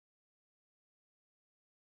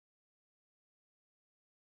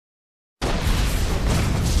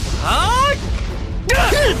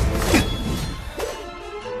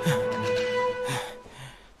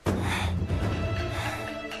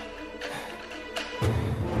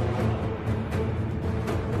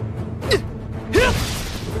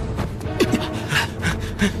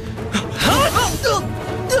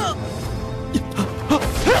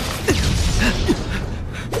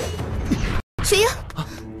雪鹰，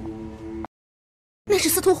那是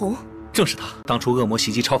司徒红，正是他。当初恶魔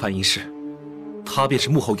袭击超凡一事，他便是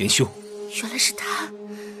幕后元凶。原来是他，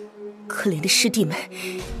可怜的师弟们，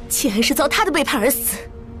竟然是遭他的背叛而死。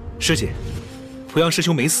师姐，濮阳师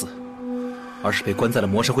兄没死，而是被关在了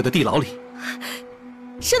魔神会的地牢里。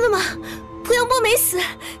真的吗？濮阳波没死？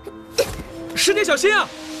师姐小心啊！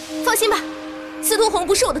放心吧，司徒红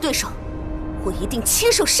不是我的对手，我一定亲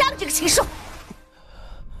手杀了这个禽兽。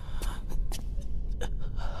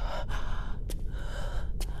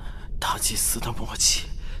大祭司的魔气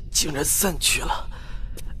竟然散去了，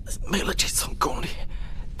没了这层功力，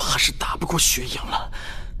怕是打不过雪鹰了。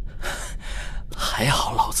还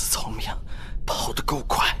好老子聪明，跑得够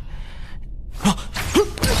快。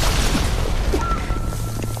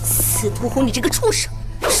司徒红，你这个畜生，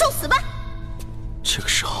受死吧！这个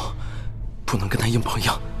时候不能跟他硬碰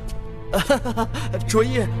硬。卓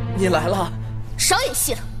毅，你来了。少演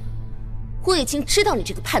戏了，我已经知道你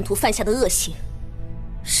这个叛徒犯下的恶行，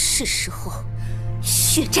是时候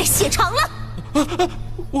血债血偿了。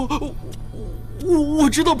我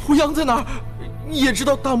知道濮阳在哪儿，也知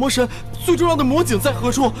道大魔神最重要的魔井在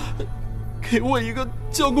何处。给我一个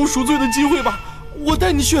将功赎罪的机会吧，我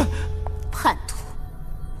带你去。叛徒，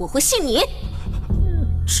我会信你？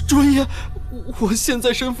卓毅，我现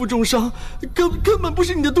在身负重伤，根本不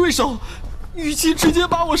是你的对手。与其直接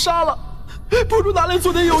把我杀了，不如拿来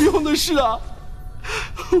做点有用的事啊！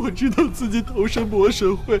我知道自己投身魔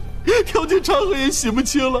神会，条件长河也洗不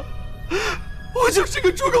清了，我就是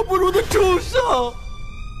个猪狗不如的畜生。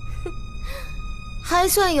还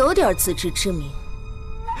算有点自知之明。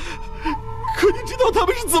可你知道他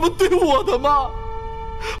们是怎么对我的吗？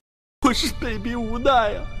我是被逼无奈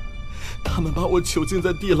啊！他们把我囚禁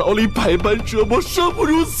在地牢里，百般折磨，生不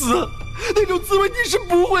如死，那种滋味你是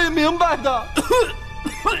不会明白的。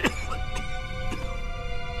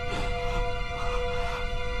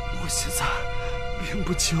我现在命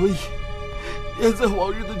不久矣，念在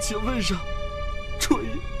往日的情分上，卓毅，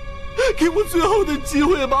给我最后的机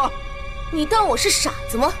会吧。你当我是傻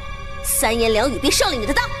子吗？三言两语便上了你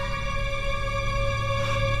的当。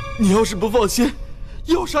你要是不放心，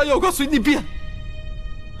要杀要剐随你便。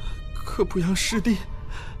可濮阳师弟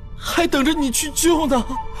还等着你去救呢。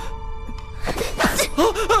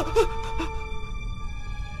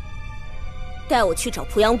带我去找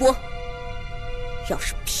濮阳波，要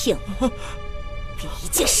是骗我，便一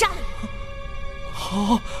剑杀了你。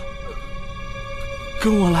好，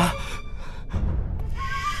跟我来。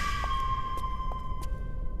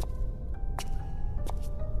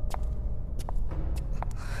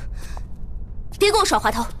别跟我耍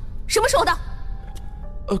滑头，什么时候到？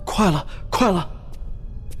快了，快了。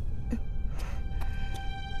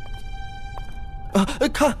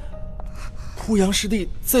看，濮阳师弟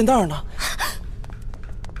在那儿呢。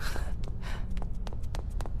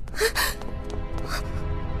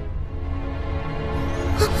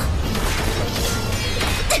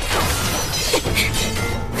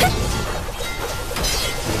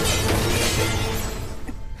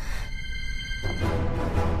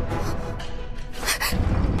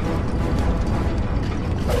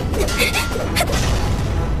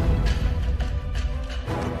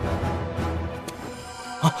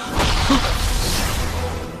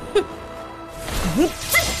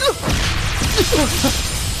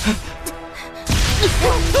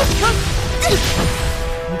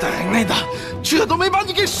奶奶的，这都没把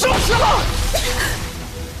你给收拾了！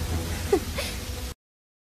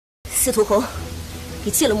司徒红，你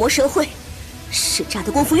进了魔神会，使诈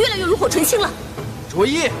的功夫越来越炉火纯青了。卓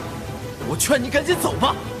毅，我劝你赶紧走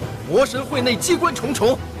吧，魔神会内机关重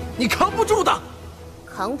重，你扛不住的。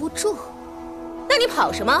扛不住？那你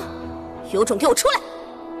跑什么？有种给我出来！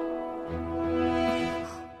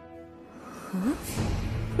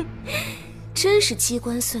真是机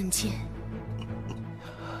关算尽。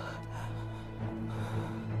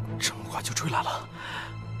这么快就追来了。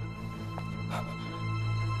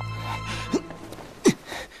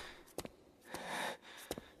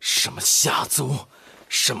什么下族，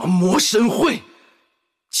什么魔神会，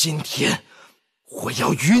今天我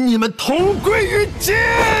要与你们同归于尽！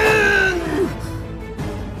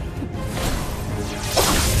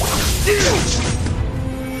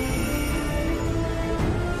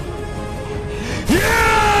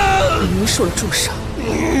明明受了重伤，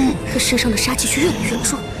可身上的杀气却越来越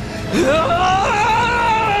重。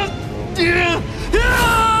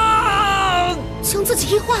将自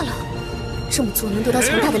己异化了，这么做能得到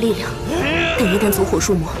强大的力量，但一旦走火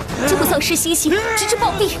入魔，就会丧失心性，直至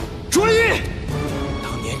暴毙。注意，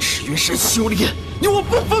当年赤云山修炼，你我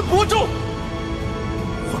不分伯仲。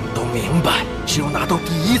我们都明白，只有拿到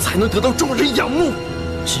第一，才能得到众人仰慕。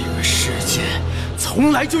这个世界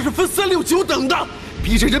从来就是分3、6、9等的，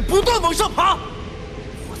逼着人不断往上爬。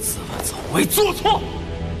我自问从未做错，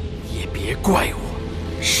也别怪我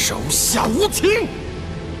手下无情。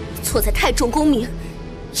错在太重功名，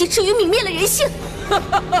以至于泯灭了人性。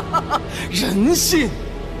人性？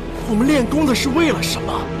我们练功的是为了什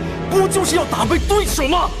么？不就是要打败对手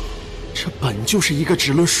吗？这本就是一个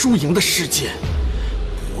只论输赢的世界，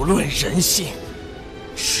不论人性，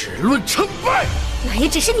只论成败。那也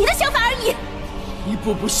只是你的想法而已。一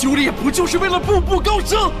步步修炼，不就是为了步步高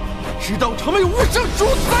升，直到成为无上主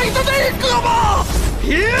宰的那一个吗？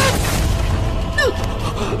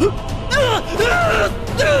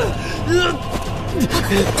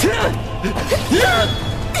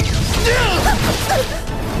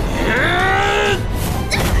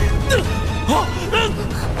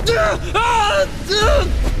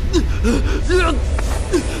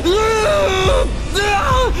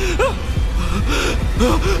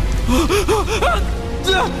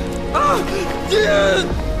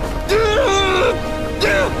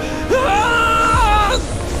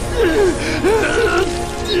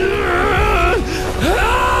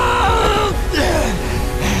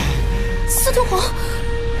司徒红，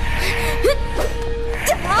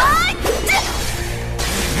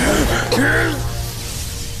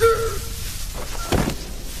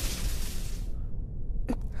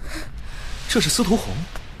这是司徒红，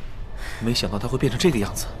没想到他会变成这个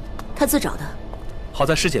样子。他自找的。好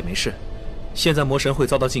在师姐没事，现在魔神会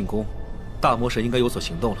遭到进攻，大魔神应该有所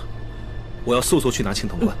行动了。我要速速去拿青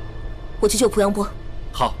铜冠。我去救濮阳波。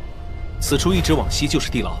好，此处一直往西就是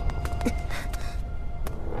地牢。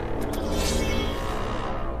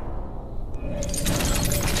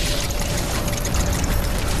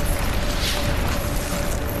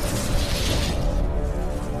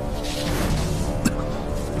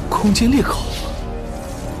空间裂口。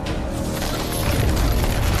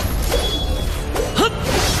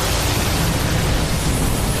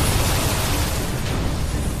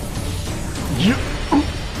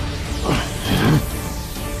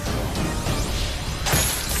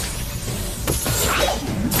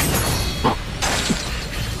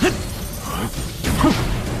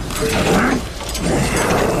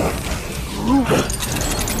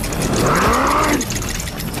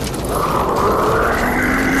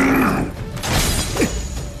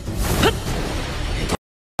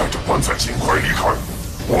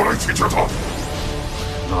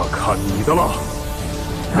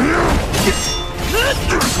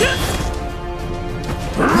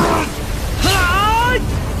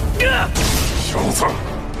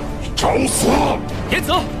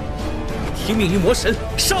魔神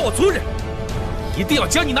杀我族人，一定要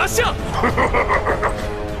将你拿下！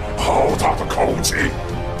好大的口气！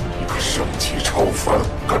一个圣级超凡，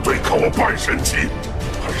敢对抗我半神级，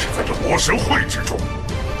还是在这魔神会之中。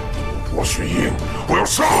我雪鹰，我要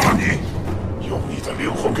杀了你，用你的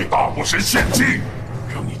灵魂给大魔神献祭，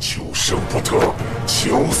让你求生不得，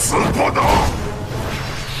求死不能。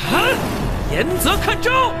严则看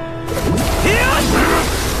招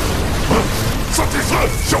3第4，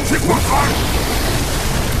小心棺材！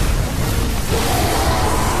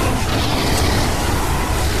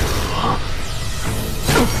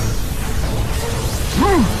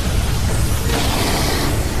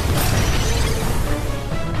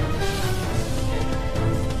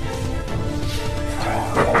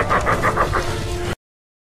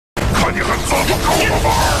看你还怎么跟我玩！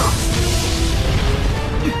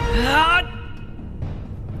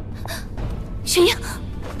雪鹰，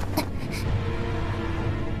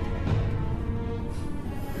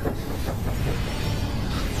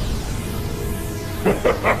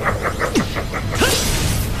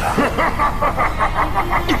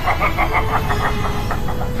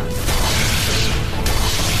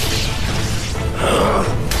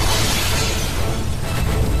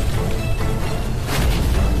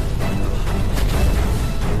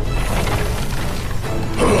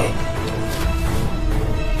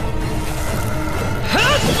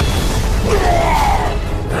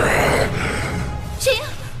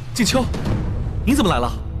静秋，你怎么来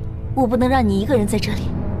了？我不能让你一个人在这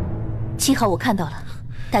里。幸好我看到了，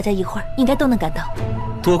大家一会儿应该都能赶到。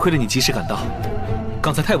多亏了你及时赶到，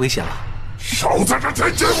刚才太危险了。少在这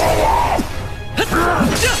天接我！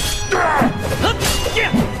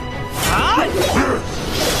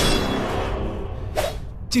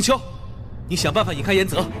静秋，你想办法引开严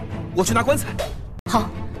泽，我去拿棺材。好，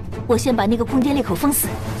我先把那个空间裂口封死。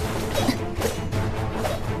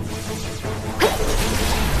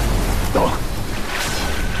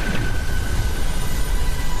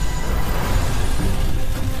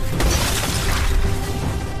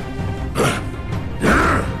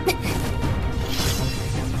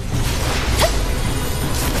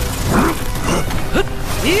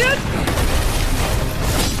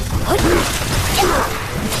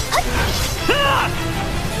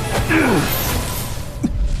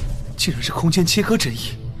竟然是空间切割阵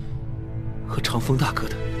翼，和长风大哥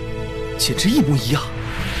的简直一模一样。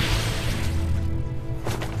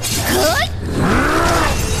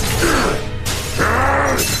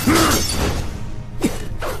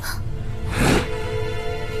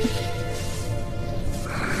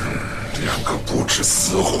两个不知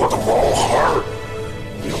死活的毛孩儿，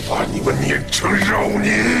我要把你们碾成肉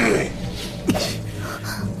泥！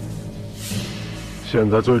现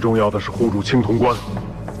在最重要的是护住青铜关，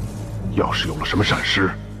要是有了什么闪失，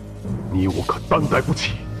你我可担待不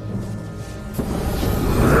起。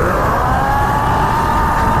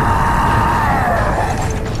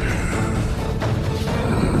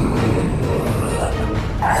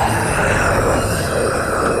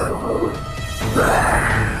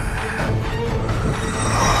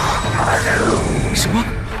什么？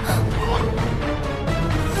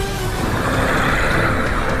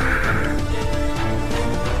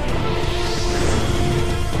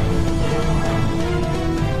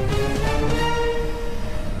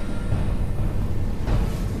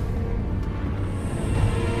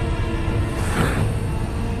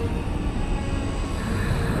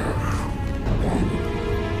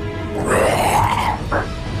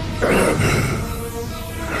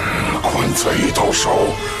棺材一到手，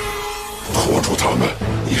拖住他们，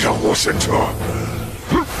你让我先撤。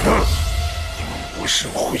我是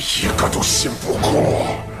会一个都信不过。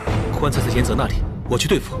棺材在岩泽那里，我去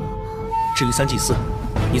对付。至于三祭司，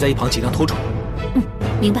你在一旁尽量拖住。嗯，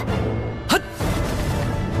明白。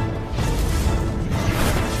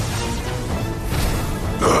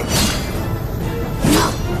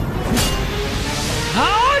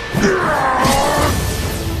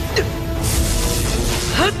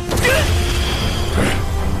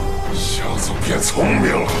小子变聪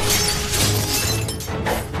明了。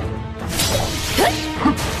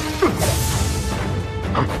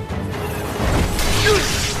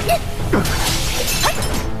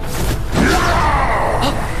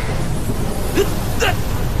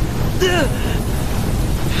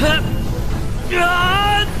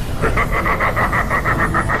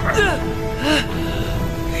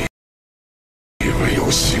以为有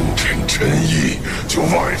星辰真意就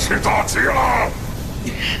万事大吉了？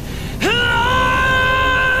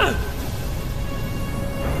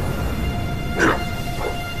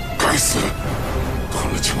该死！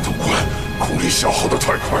吞了青铜棺，功力消耗的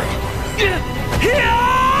太快了。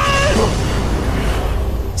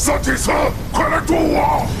三祭司，快来助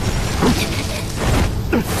我！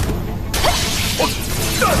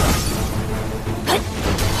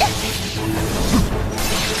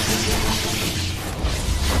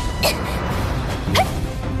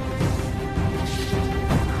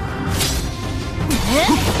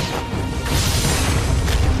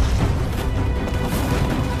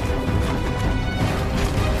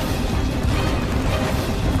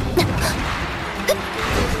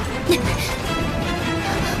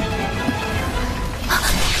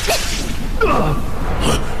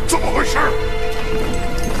怎么回事？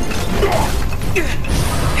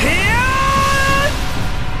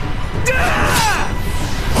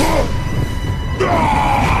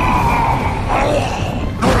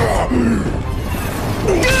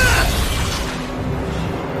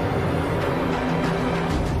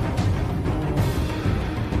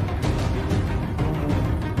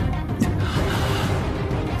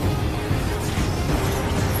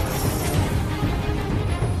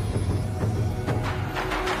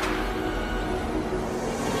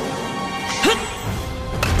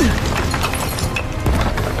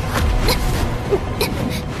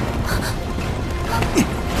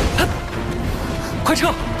快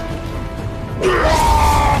撤！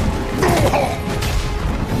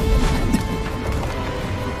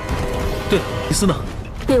对了，祭司呢？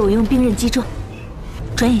被我用兵刃击中，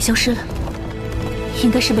转眼消失了，应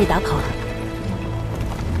该是被打跑了。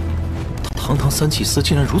堂堂三祭司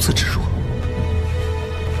竟然如此之弱，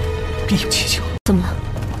必有蹊跷。怎么了？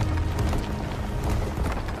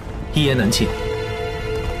一言难尽。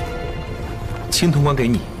青铜棺给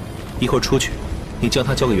你，一会儿出去，你将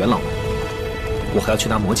它交给元老们。我还要去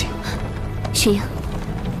拿魔镜。雪鹰，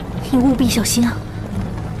你务必小心啊！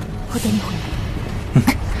我等你回来。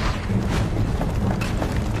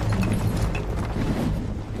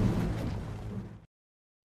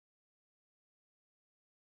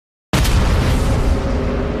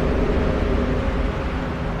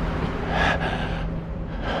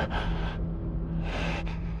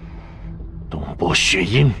东伯雪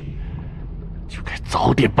鹰，就该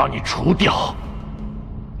早点把你除掉。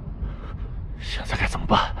现在该怎么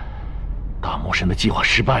办？大魔神的计划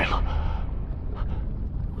失败了，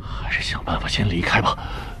还是想办法先离开吧。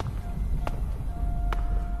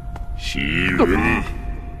齐云，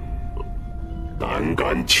胆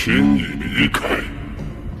敢轻易离开，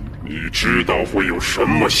你知道会有什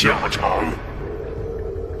么下场？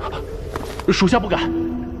属下不敢，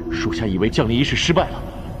属下以为降临仪式失败了，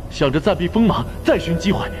想着暂避锋芒，再寻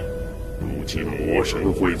机会。如今魔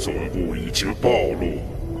神会总部已经暴露，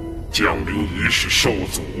降临仪式受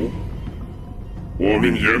阻。我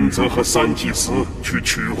命岩泽和三祭司去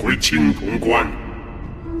取回青铜棺。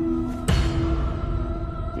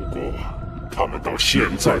不过，他们到现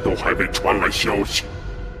在都还未传来消息，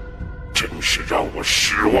真是让我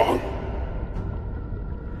失望。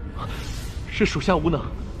是属下无能。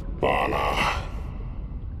罢了，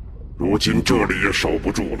如今这里也守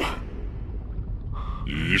不住了。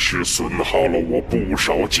仪式损耗了我不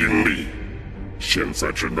少精力，现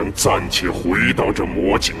在只能暂且回到这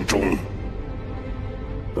魔井中。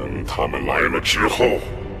等他们来了之后，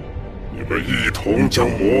你们一同将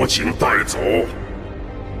魔井带走。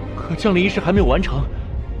可降临仪式还没有完成，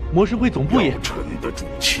魔神会总部也……要沉得住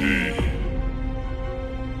气，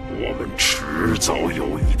我们迟早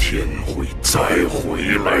有一天会再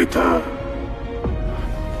回来的。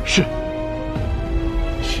是。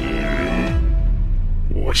齐云，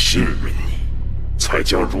我信任你，才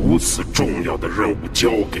将如此重要的任务交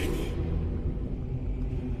给你。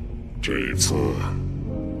这次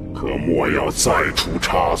可莫要再出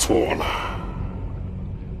差错了。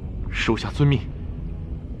属下遵命。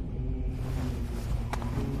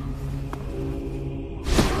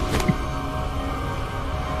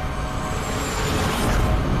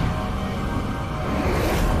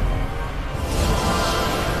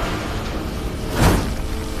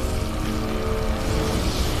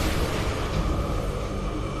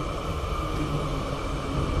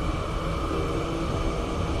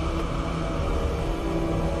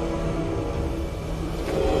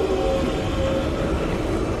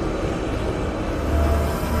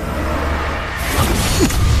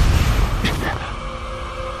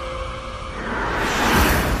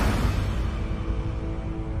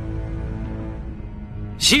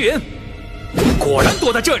齐云，果然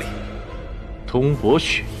躲在这里。东伯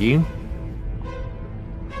雪鹰，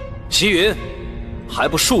齐云，还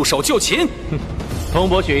不束手就擒？哼，东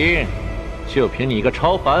伯雪鹰，就凭你一个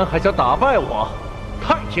超凡，还想打败我？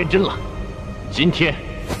太天真了！今天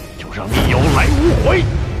就让你有来无回。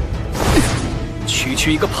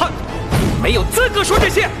区一个叛徒，没有资格说这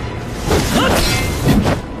些。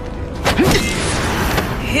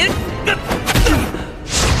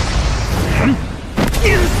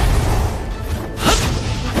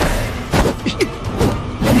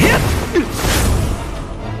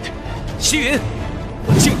齐云，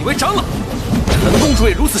我敬你为长老，陈公主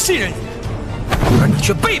也如此信任你，而你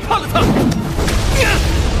却背叛了她，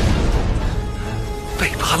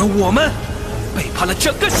背叛了我们，背叛了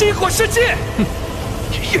整个星火世界。哼，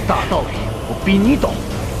这些大道理我比你懂，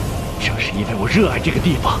正是因为我热爱这个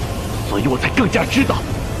地方，所以我才更加知道，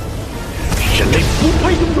人类不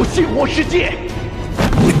配拥有星火世界。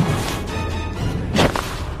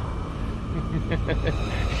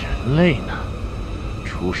人类呢？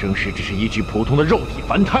出生时只是一具普通的肉体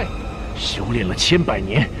凡胎，修炼了千百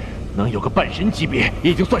年，能有个半神级别，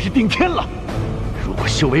已经算是顶天了。如果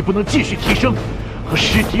修为不能继续提升，和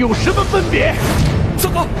尸体有什么分别？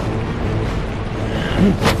走！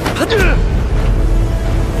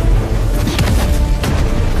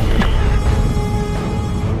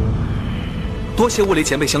多谢物理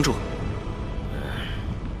前辈相助。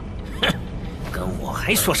哼，跟我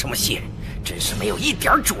还说什么谢？真是没有一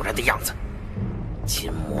点主人的样子。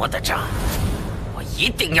金魔的账，我一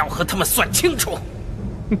定要和他们算清楚。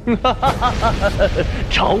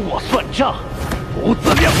找我算账，不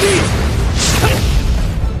自量力！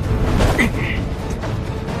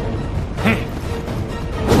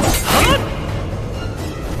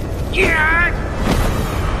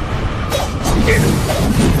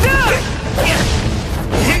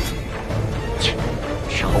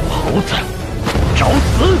小猴子，找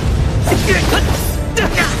死！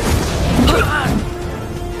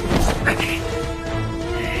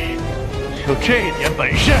就这点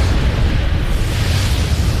本事？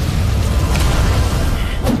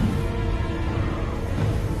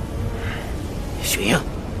雪鹰，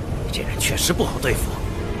这人确实不好对付，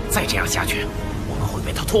再这样下去，我们会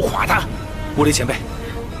被他拖垮的。物理前辈，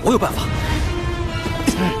我有办法。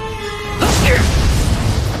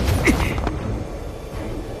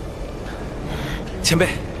前辈，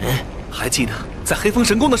还记得在黑风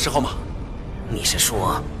神宫的时候吗？你是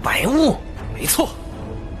说白雾？没错。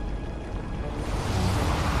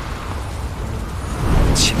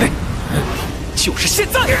前辈，就是现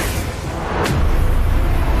在！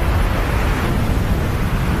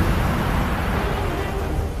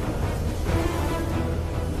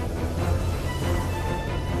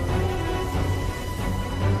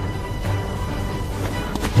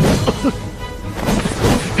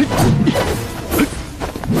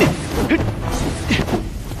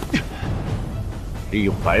利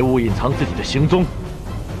用白雾隐藏自己的行踪，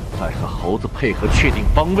再和猴子配合确定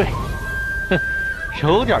方位。哼，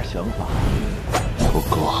有点想法，不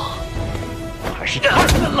过还是太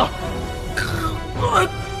嫩了。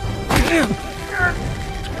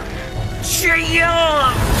雪鹰，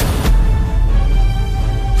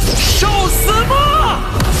受死吧！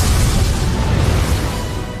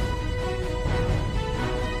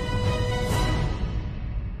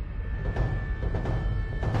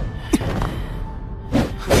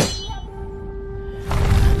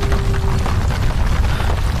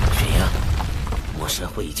神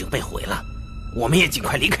会已经被毁了，我们也尽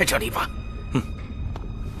快离开这里吧。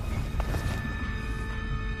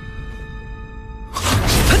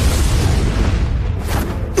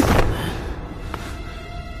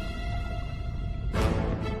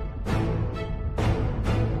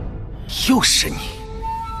又是你！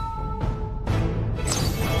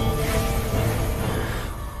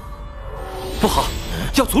不好，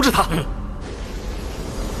要阻止他！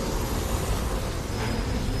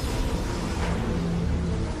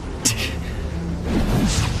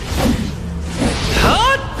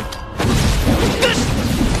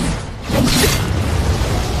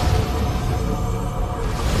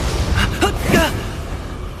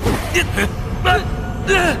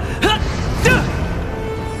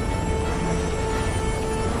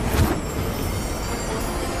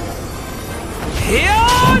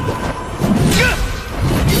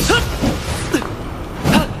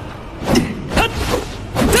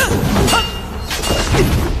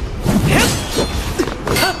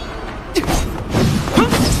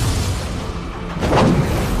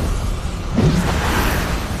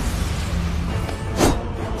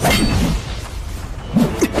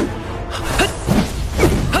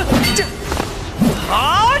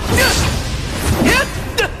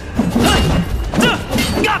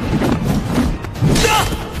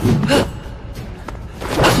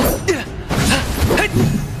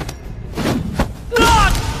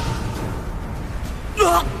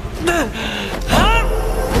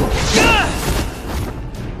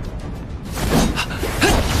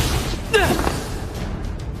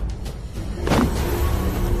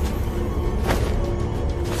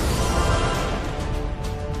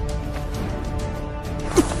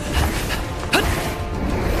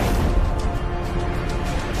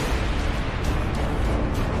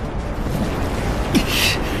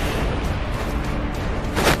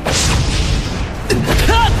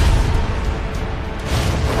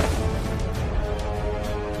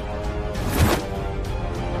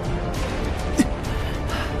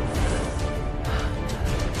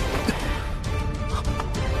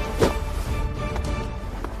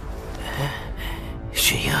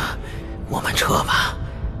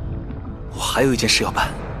还有一件事要办。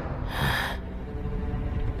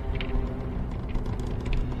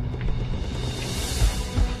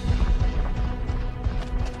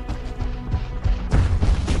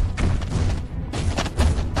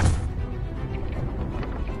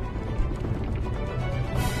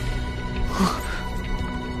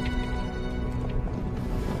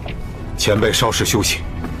前辈稍事休息，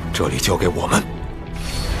这里交给我们。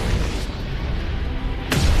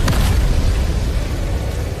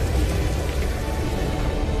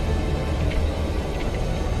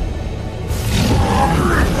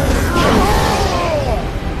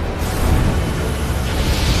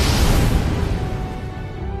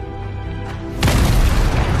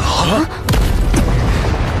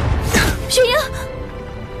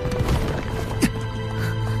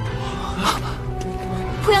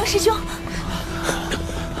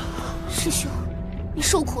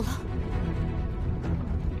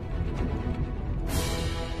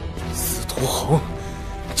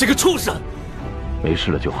没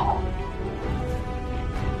事了就好。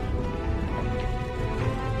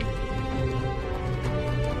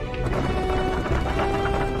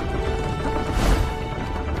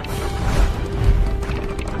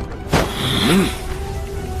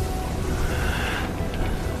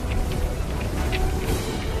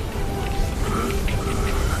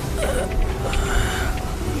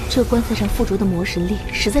这棺材上附着的魔神力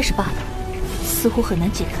实在是霸道，似乎很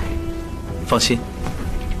难解开。放心。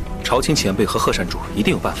朝清前辈和鹤山主一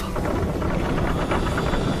定有办法。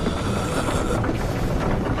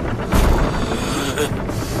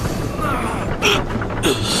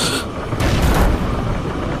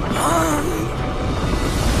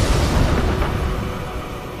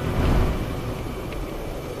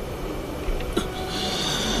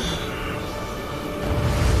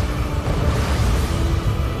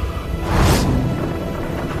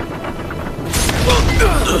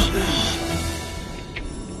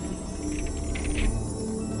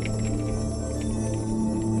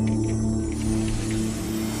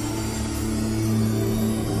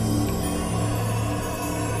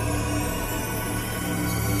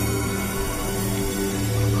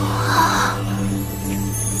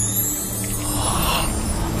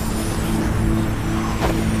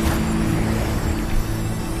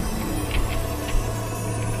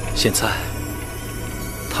现在，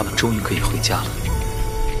他们终于可以回家了。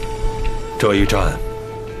这一战，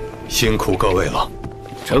辛苦各位了。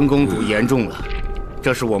陈公主言重了，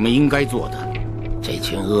这是我们应该做的。这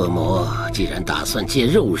群恶魔既然打算借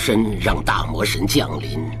肉身让大魔神降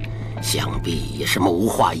临，想必也是谋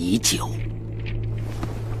划已久。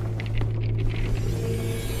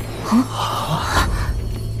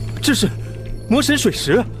这是魔神水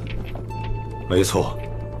石。没错。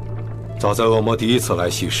 早在恶魔第一次来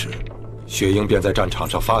袭时，雪鹰便在战场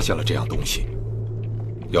上发现了这样东西。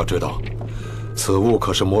要知道，此物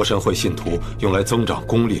可是魔神会信徒用来增长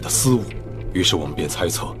功力的私物。于是我们便猜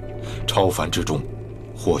测，超凡之中，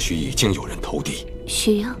或许已经有人投递。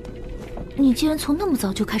雪鹰，你竟然从那么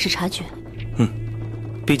早就开始察觉？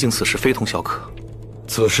毕竟此事非同小可。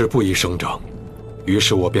此事不宜声张，于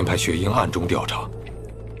是我便派雪鹰暗中调查。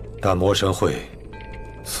但魔神会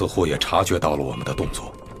似乎也察觉到了我们的动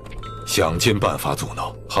作。 想尽办法阻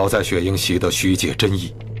挠，好在雪鹰习得虚界真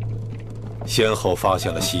意，先后发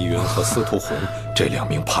现了西云和司徒红这2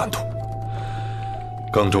名叛徒。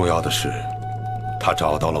更重要的是，他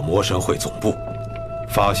找到了魔神会总部，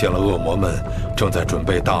发现了恶魔们正在准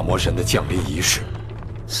备大魔神的降临仪式，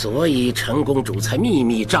所以陈公主才秘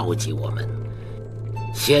密召集我们，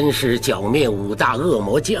先是剿灭5大恶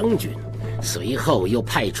魔将军。 随后又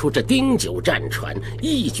派出这丁9战船，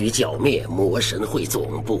一举剿灭魔神会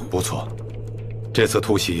总部。不错，这次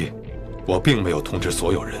突袭，我并没有通知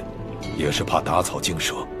所有人，也是怕打草惊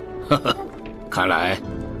蛇。看来，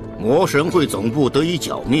魔神会总部得以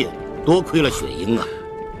剿灭，多亏了雪鹰啊！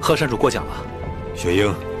贺山主过奖了。雪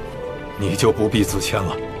鹰，你就不必自谦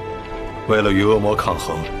了。为了与恶魔抗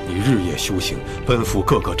衡，你日夜修行，奔赴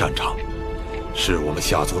各个战场，是我们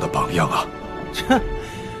下族的榜样啊！切。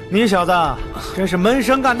 你小子真是闷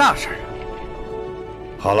声干大事。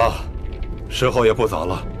好了，时候也不早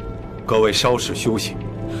了，各位稍事休息。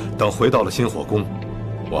等回到了星火宫，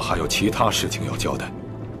我还有其他事情要交代。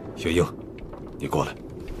雪鹰，你过来。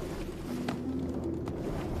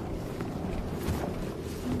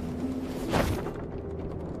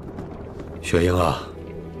雪鹰啊，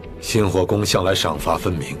星火宫向来赏罚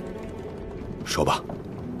分明。说吧，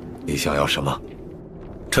你想要什么？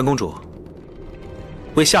陈公主。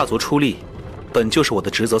 为下族出力，本就是我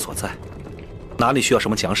的职责所在，哪里需要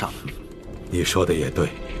什么奖赏？你说的也对。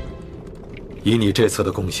以你这次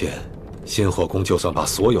的贡献，星火宫就算把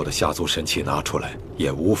所有的下族神器拿出来，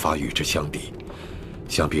也无法与之相敌。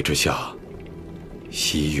相比之下，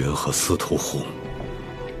西云和司徒红，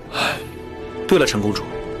唉。对了，陈公主，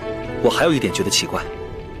我还有一点觉得奇怪。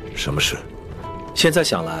什么事？现在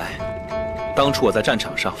想来，当初我在战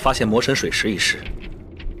场上发现魔神水石一事，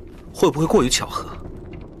会不会过于巧合？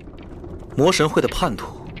 魔神会的叛徒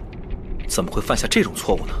怎么会犯下这种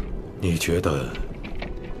错误呢？你觉得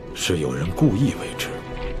是有人故意为之，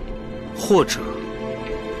或者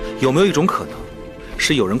有没有一种可能，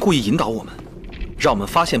是有人故意引导我们，让我们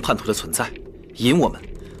发现叛徒的存在，引我们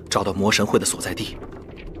找到魔神会的所在地？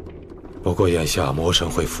不过眼下魔神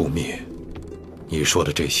会覆灭，你说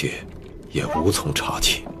的这些也无从查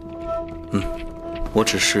起。我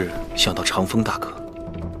只是想到长风大哥，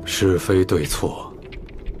是非对错。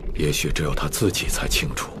 也许只有他自己才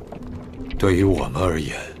清楚，对于我们而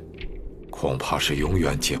言，恐怕是永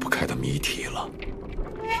远解不开的谜题了。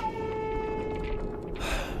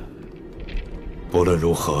不论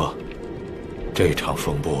如何，这场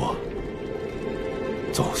风波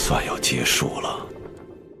总算要结束了。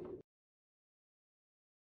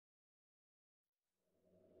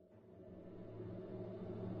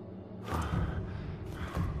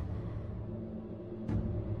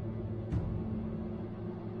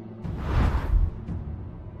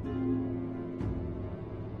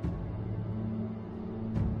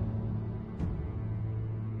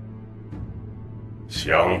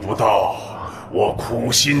想不到我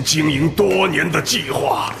苦心经营多年的计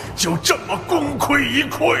划就这么功亏一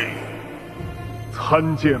篑。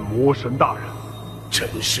参见魔神大人，真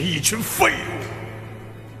是一群废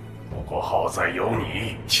物。不过好在有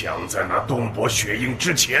你抢在那东伯雪鹰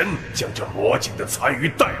之前，将这魔境的残余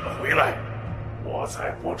带了回来，我才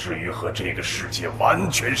不至于和这个世界完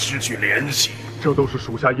全失去联系。这都是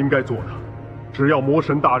属下应该做的。只要魔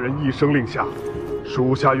神大人一声令下，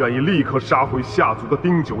属下愿意立刻杀回下族的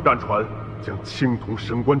丁9战船，将青铜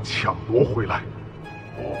神棺抢夺回来。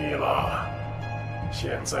不必了，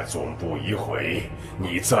现在总部已毁，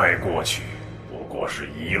你再过去不过是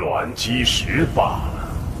以卵击石罢了。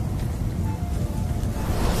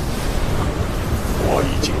我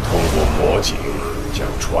已经通过魔镜将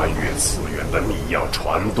穿越次元的密钥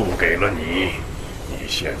传渡给了你。你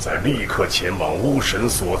现在立刻前往巫神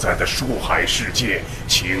所在的树海世界，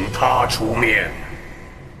请他出面。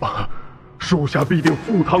属下必定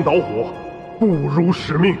赴汤蹈火，不辱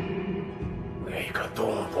使命。那个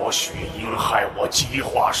东伯雪鹰害我计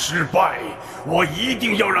划失败，我一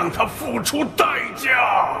定要让他付出代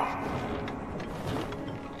价。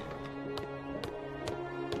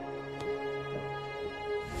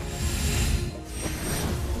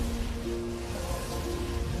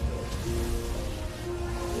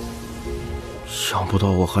想不到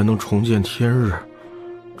我还能重见天日，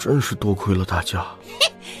真是多亏了大家。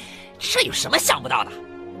这有什么想不到的？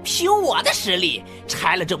凭我的实力，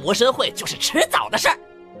拆了这魔神会就是迟早的事儿。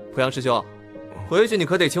濮阳师兄，回去你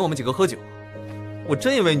可得请我们几个喝酒。我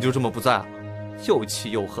真以为你就这么不在了，又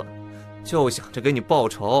气又恨，就想着给你报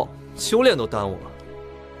仇，修炼都耽误了。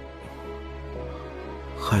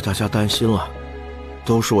害大家担心了，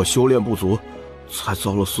都是我修炼不足，才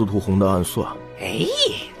遭了司徒红的暗算。哎，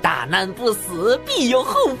大难不死，必有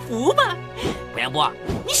后福嘛！濮阳波，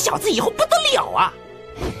你小子以后不得了啊！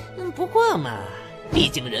不过嘛，毕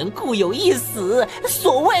竟人固有一死，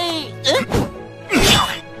所谓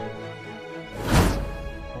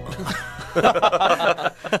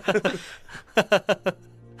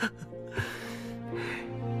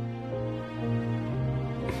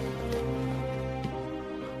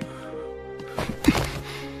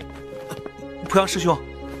濮阳师兄，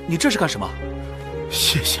你这是干什么？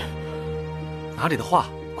谢谢。哪里的话，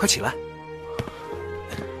快起来。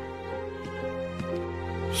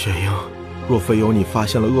雪鹰，若非有你发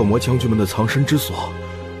现了恶魔将军们的藏身之所，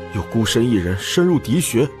又孤身一人深入敌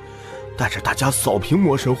穴，带着大家扫平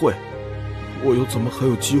魔神会，我又怎么还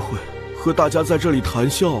有机会和大家在这里谈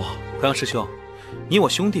笑啊？濮阳师兄，你我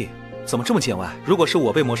兄弟怎么这么见外？如果是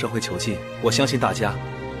我被魔神会囚禁，我相信大家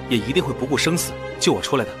也一定会不顾生死救我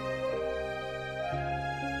出来的。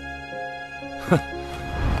哼，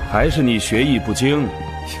还是你学艺不精。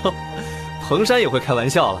哟，彭山也会开玩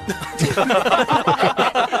笑了。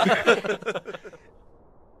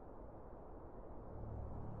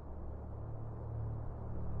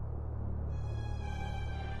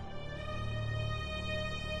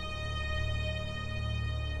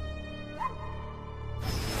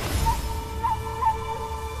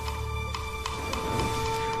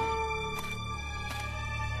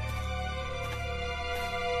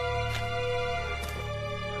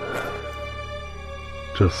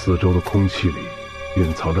这四周的空气里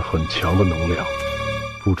蕴藏着很强的能量，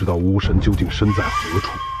不知道巫神究竟身在何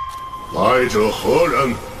处。来者何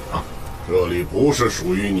人？这里不是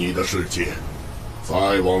属于你的世界，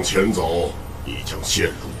再往前走，你将陷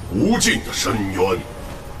入无尽的深渊。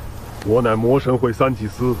我乃魔神会三祭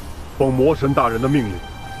司，奉魔神大人的命令，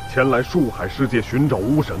前来树海世界寻找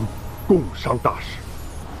巫神，共商大事。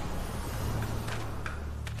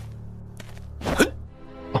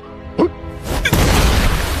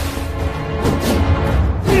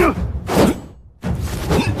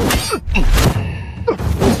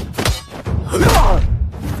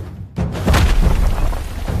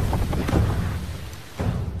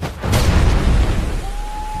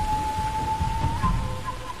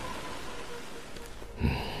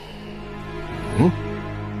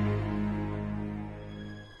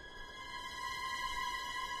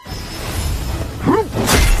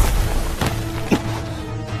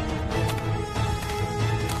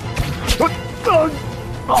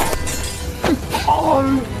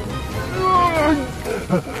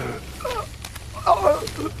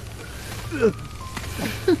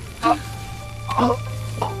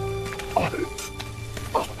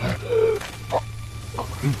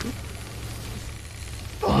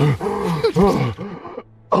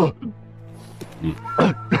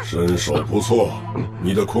身手不错，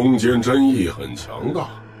你的空间真意很强大。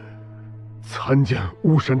参见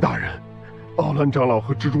巫神大人，奥兰长老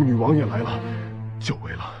和蜘蛛女王也来了，久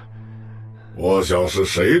违了。我想是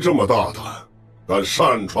谁这么大胆，敢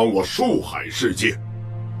擅闯我树海世界？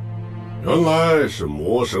原来是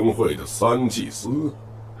魔神会的三祭司。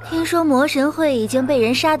听说魔神会已经被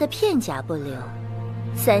人杀得片甲不留，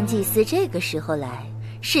三祭司这个时候来，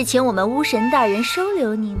是请我们巫神大人收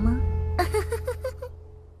留你吗？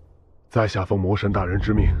在下奉魔神大人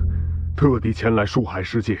之命，特地前来树海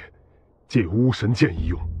世界，借巫神剑一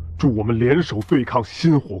用，助我们联手对抗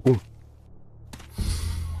新火宫。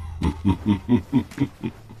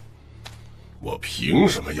我凭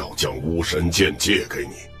什么要将巫神剑借给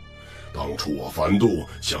你？当初我樊度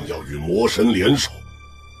想要与魔神联手，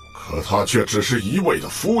可他却只是一味的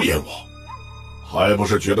敷衍我，还不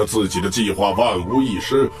是觉得自己的计划万无一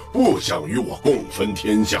失，不想与我共分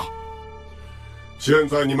天下。现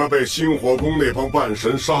在你们被星火宫那帮半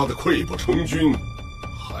神杀得溃不成军，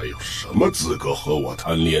还有什么资格和我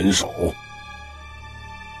谈联手？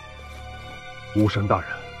巫神大人，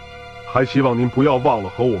还希望您不要忘了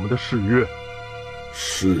和我们的誓约。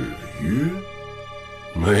誓约？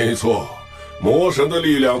没错，魔神的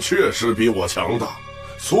力量确实比我强大，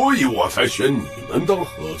所以我才选你们当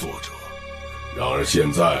合作者。然而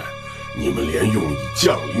现在，你们连用以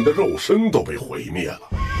降临的肉身都被毁灭了，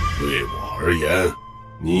对我而言，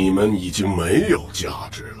你们已经没有价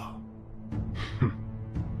值了。哼，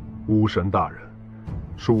巫神大人，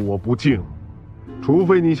恕我不敬，除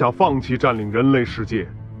非你想放弃占领人类世界，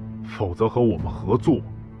否则和我们合作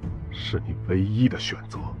是你唯一的选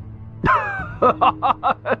择。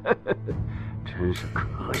真是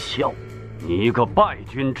可笑！你一个败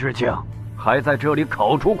军之将，还在这里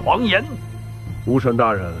口出狂言。巫神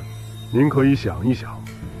大人，您可以想一想，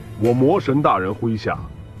我魔神大人麾下，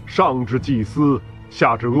上至祭司，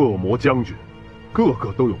下至恶魔将军，个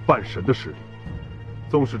个都有半神的实力。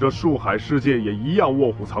纵使这树海世界也一样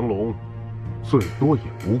卧虎藏龙，最多也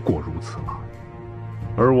不过如此吧。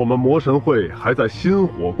而我们魔神会还在心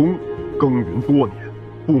火宫耕耘多年，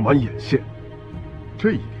布满眼线。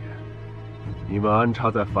这一点，你们安插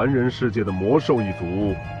在凡人世界的魔兽一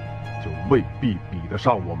族，就未必比得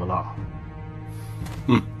上我们了。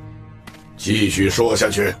继续说下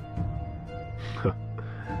去。哼。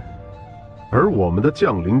而我们的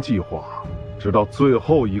降临计划，直到最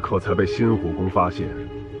后一刻才被心火宫发现。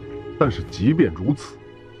但是即便如此，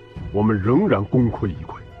我们仍然功亏一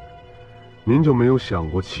篑。您就没有想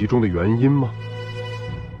过其中的原因吗？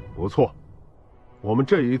不错，我们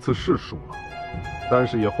这一次是输了，但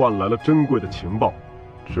是也换来了珍贵的情报。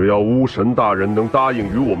只要巫神大人能答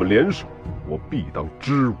应与我们联手，我必当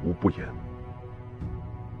知无不言。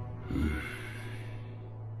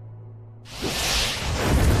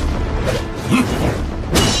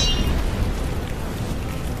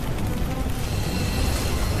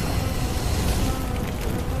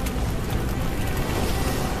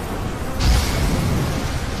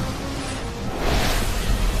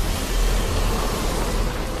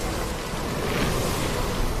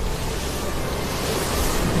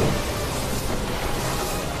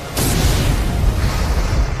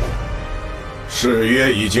誓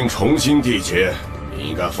约已经重新缔结，你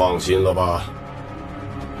应该放心了吧？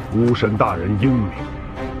巫神大人英明。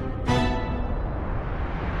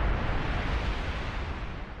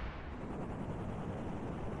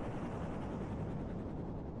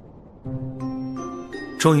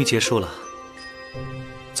终于结束了。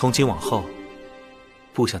从今往后，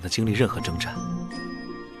不想再经历任何征战，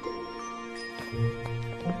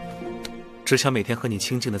只想每天和你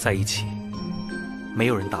清静的在一起，没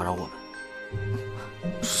有人打扰我们。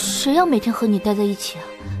谁要每天和你待在一起啊？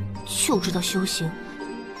就知道修行，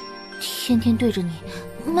天天对着你，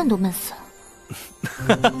闷都闷死了。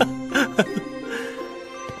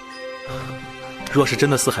若是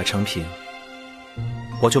真的四海成平，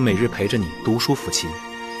我就每日陪着你读书抚琴，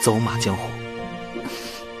走马江湖。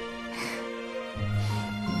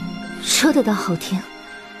说得倒好听，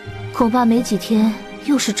恐怕没几天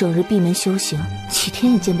又是整日闭门修行，几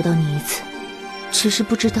天也见不到你一次。只是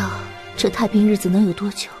不知道这太平日子能有多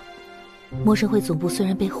久。魔神会总部虽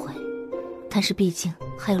然被毁，但是毕竟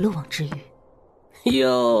还有漏网之鱼。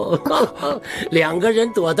哟，两个人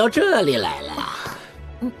躲到这里来了。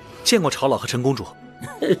见过朝老和陈公主。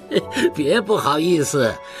别不好意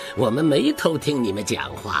思，我们没偷听你们讲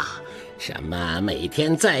话。什么每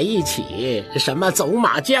天在一起，什么走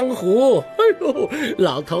马江湖，哎呦，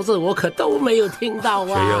老头子我可都没有听到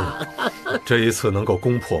啊。雪鹰，这一次能够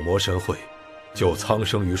攻破魔神会，救苍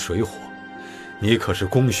生于水火，你可是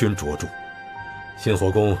功勋卓著。心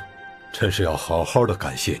火宫真是要好好的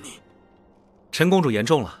感谢你。陈公主言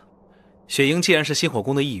重了，雪鹰既然是心火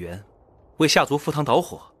宫的一员，为下族赴汤蹈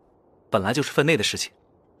火，本来就是分内的事情。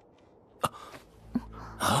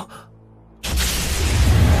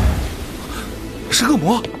是恶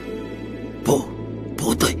魔？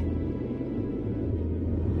不对。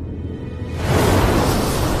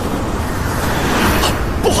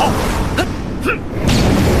不好！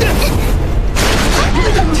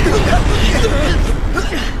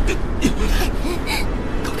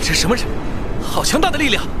到底是什么人？好强大的力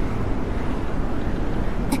量！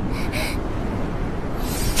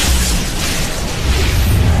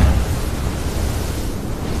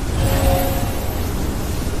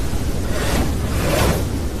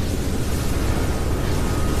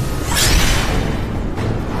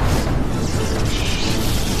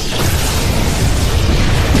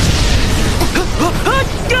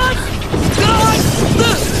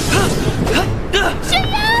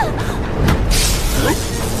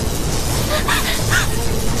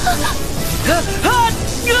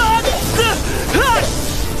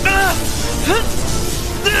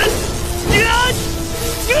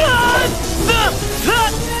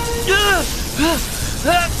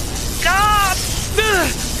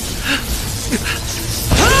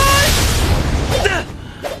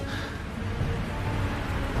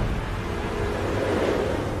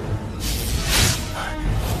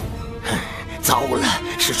糟了，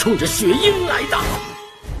是冲着雪鹰来的。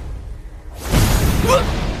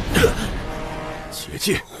结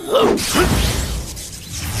界。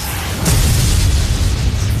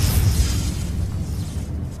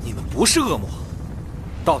你们不是恶魔，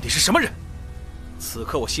到底是什么人？此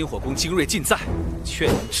刻我星火宫精锐尽在，劝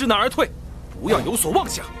你知难而退，不要有所妄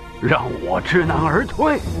想。让我知难而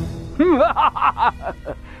退？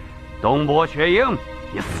东伯雪鹰，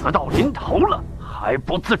你死到临头了还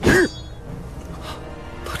不自知？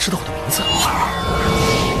他知道我的名字。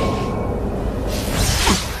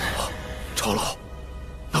长老，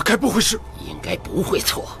那该不会是？应该不会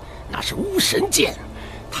错，那是巫神剑，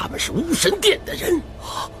他们是巫神殿的人。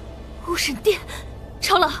巫神殿，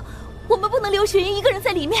长老，我们不能留雪鹰一个人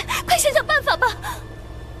在里面，快想想办法吧。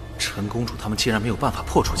陈公主他们竟然没有办法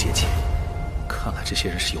破除结界，看来这些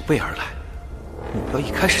人是有备而来，目标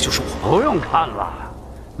一开始就是我。不用看了，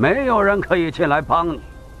没有人可以进来帮你。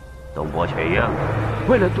东伯雪鹰，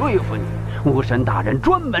为了对付你，巫神大人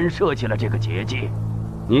专门设计了这个结界。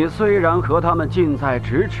你虽然和他们近在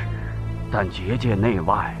咫尺，但结界内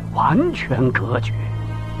外完全隔绝，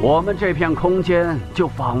我们这片空间就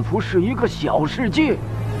仿佛是一个小世界。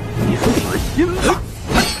你死心吧！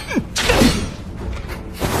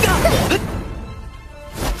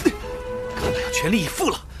看来要全力以赴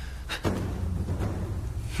了。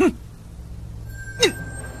哼！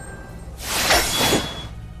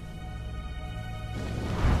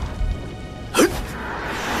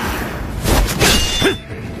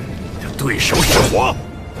你的对手是我，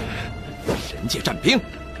神界战兵，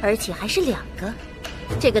而且还是2个，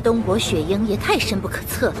这个东伯雪鹰也太深不可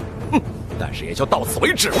测了。哼！但是也就到此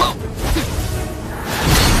为止了。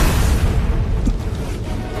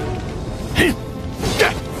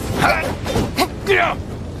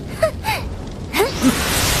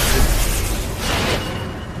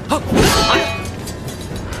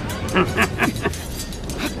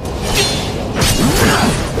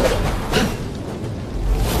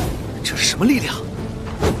这是什么力量？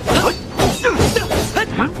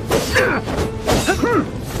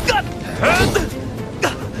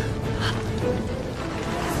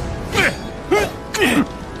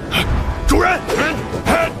主人，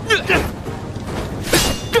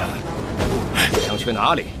想去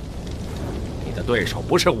哪里？你的对手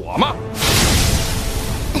不是我吗？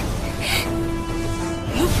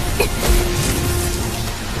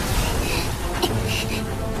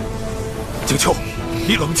景秋，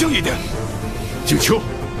你冷静一点。景秋，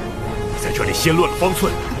你在这里先乱了方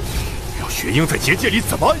寸，让雪鹰在结界里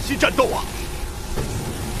怎么安心战斗啊？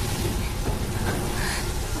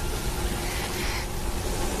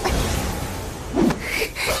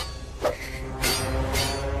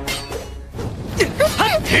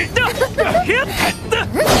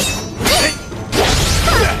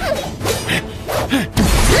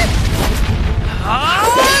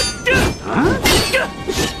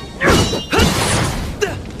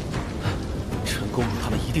陈公主他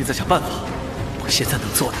们一定在想办法，我现在能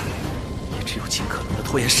做的也只有尽可能的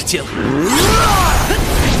拖延时间了。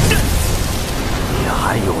你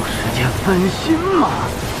还有时间分心吗？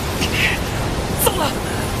糟了！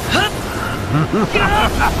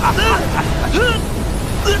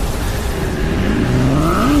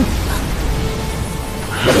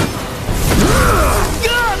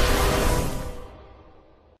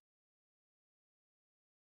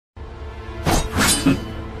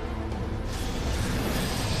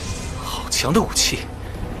好强的武器，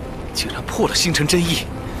竟然破了星辰真意！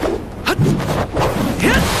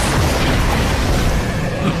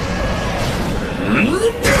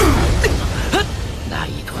那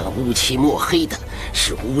一团乌漆墨黑的，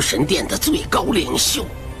是巫神殿的最高领袖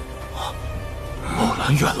奥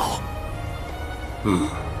兰元老。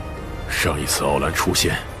上一次奥兰出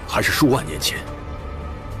现还是数万年前，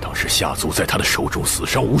当时下族在他的手中死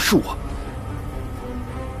伤无数啊。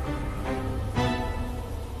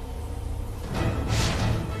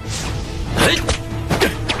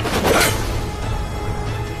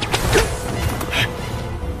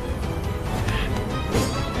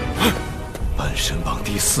半神榜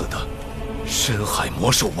第4的深海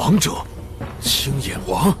魔兽王者青眼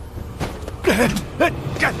王。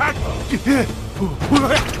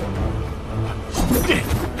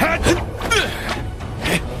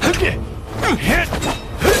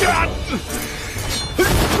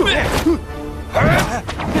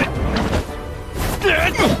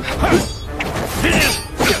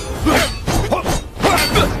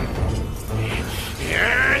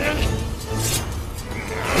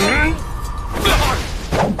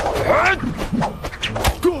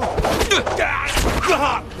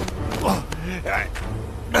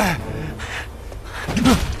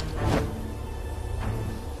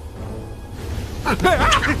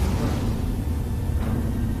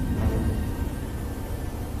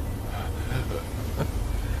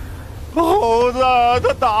猴子，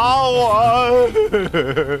他打我，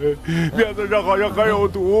面子上好像还有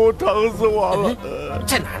毒，疼死我了。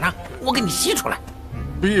在哪儿呢？我给你吸出来。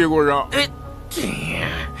屁股上。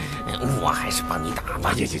我还是帮你打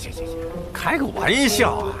吧。行，开个玩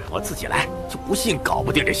笑啊！我自己来，就不信搞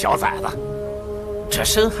不定这小崽子。这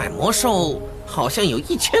深海魔兽好像有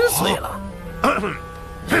1000岁了。逮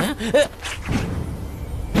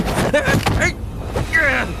住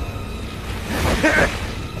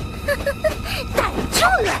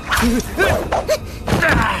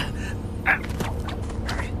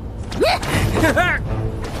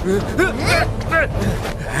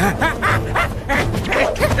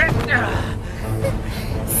了！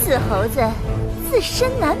死猴子，自身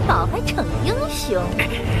难保还逞英雄。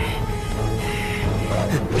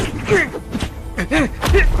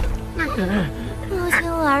如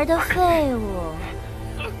今玩的废物。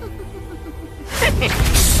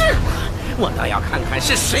是啊，我倒要看看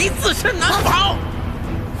是谁自身难保。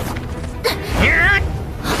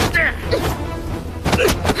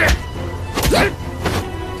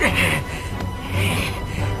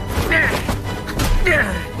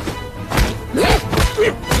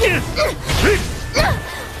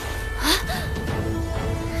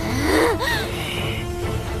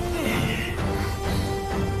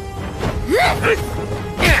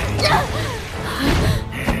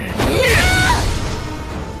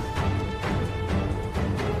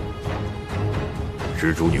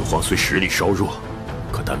蜘蛛女皇虽实力稍弱，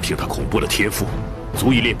可单凭她恐怖的天赋，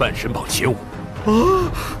足以列半神榜前5。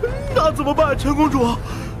啊，那怎么办，陈公主？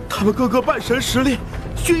他们个个半神实力，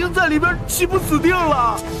雪鹰在里边岂不死定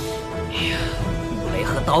了？哎呀，五雷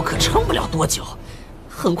和刀可撑不了多久，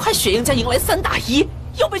很快雪鹰将迎来3打1，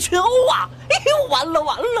要被群殴啊！哎呦，完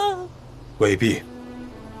了！未必，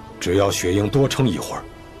只要雪鹰多撑一会儿，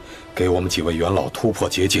给我们几位元老突破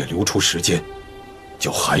结界留出时间，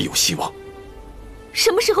就还有希望。什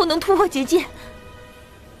么时候能突破结界？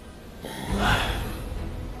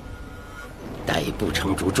待步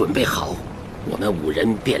城主准备好，我们5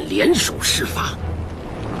人便联手施法。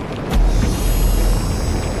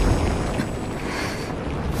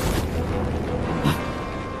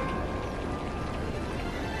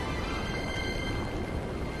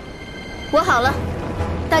我好了，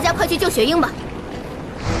大家快去救雪鹰吧。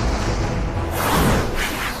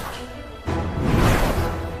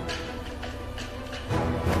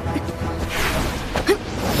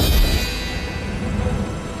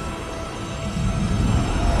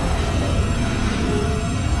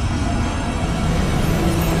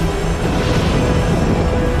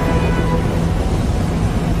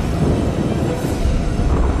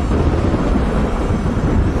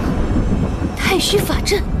太虚法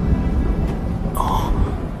阵。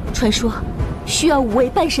传说需要5位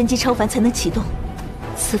半神级超凡才能启动，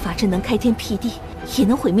此法阵能开天辟地，也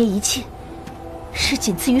能毁灭一切，是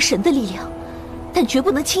仅次于神的力量，但绝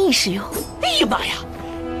不能轻易使用。哎呀妈呀！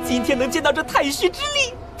今天能见到这太虚之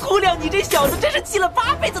力，涂亮你这小子真是积了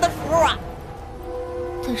8辈子的福啊！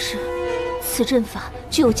但是此阵法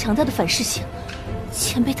具有强大的反噬性，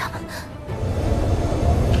前辈他们。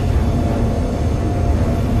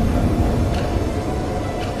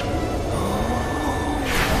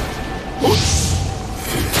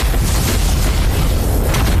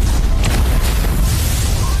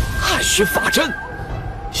太虚法阵，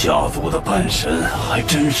下族的半神还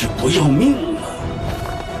真是不要命了。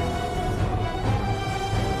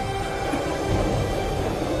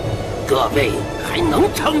各位还能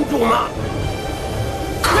撑住吗？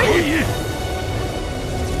可以。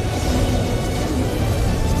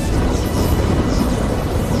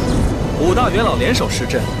5大元老联手施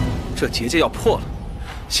阵，这结界要破了。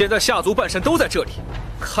现在下族半神都在这里，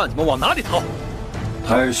看你们往哪里逃！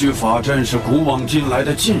太虚法阵是古往今来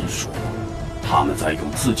的禁术，他们在用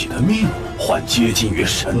自己的命换接近于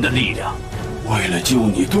神的力量，为了救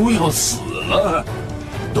你都要死了。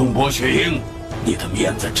东伯雪鹰，你的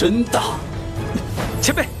面子真大！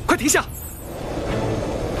前辈，快停下！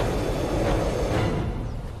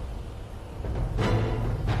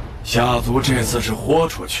下族这次是豁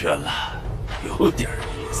出去了，有点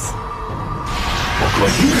意思。不过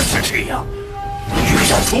越是这样，越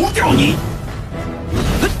要除掉你。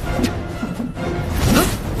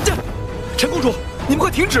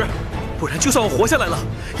快停止！不然就算我活下来了，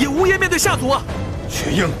也无颜面对下族啊！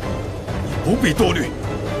雪鹰，你不必多虑。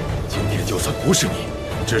今天就算不是你，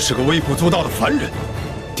只是个微不足道的凡人，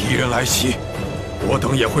敌人来袭，我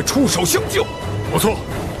等也会出手相救。不错，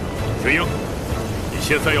雪鹰，你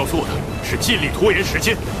现在要做的是尽力拖延时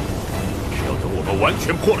间。只要等我们完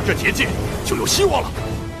全破了这结界，就有希望了。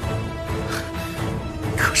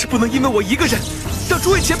可是不能因为我一个人，让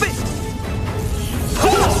诸位前辈。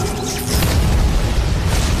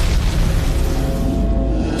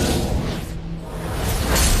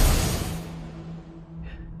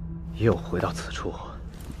又回到此处，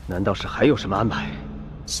难道是还有什么安排？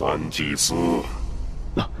三祭司，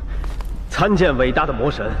参见伟大的魔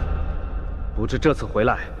神，不知这次回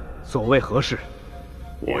来所谓何事？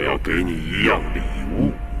我要给你一样礼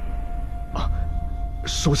物。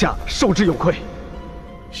属下受之有愧。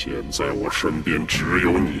现在我身边只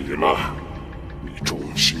有你了，你忠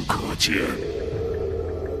心可见。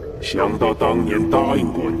想到当年答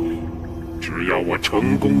应过你，只要我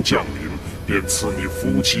成功降临，便赐你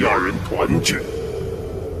夫妻二人团聚。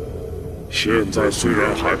现在虽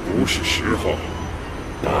然还不是时候，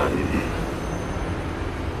但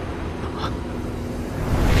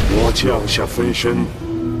我降下分身，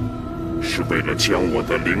是为了将我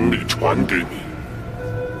的灵力传给你。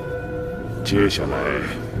接下来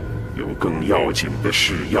有更要紧的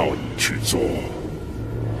事要你去做。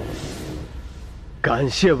感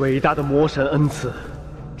谢伟大的魔神恩赐，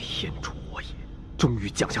天助我也，终于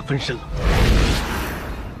降下分身了。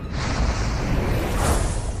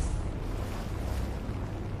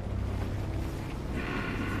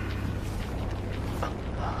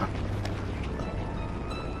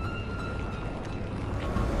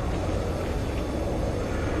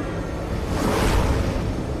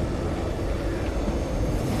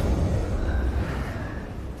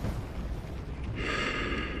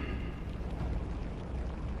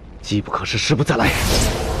机不可失，时不再来，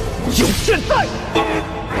就现在！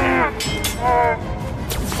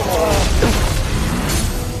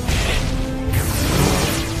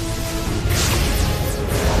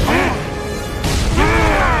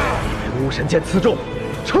巫神剑刺中，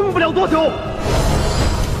撑不了多久。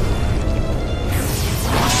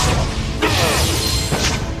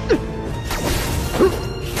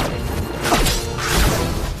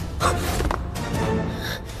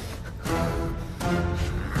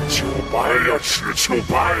白呀，赤秋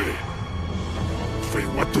白，非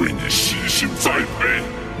我对你悉心栽培，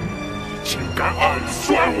竟敢暗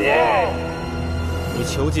算我！你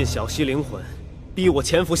囚禁小溪灵魂，逼我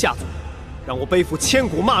潜伏下族，让我背负千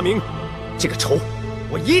古骂名，这个仇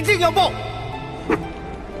我一定要报！哼，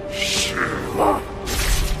是吗？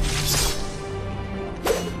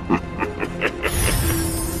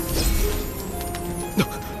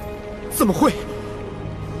怎么会？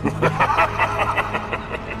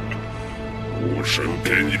巫神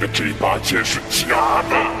给你的这把剑是假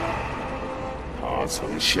的，他曾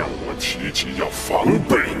向我提及要防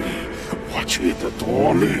备你，我觉得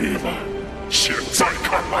多虑了。现在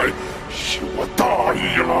看来，是我大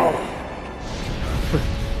意了。哼，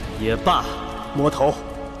也罢，魔头，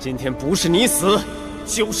今天不是你死，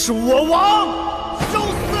就是我亡，受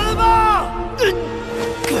死吧！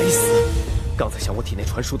该死！刚才向我体内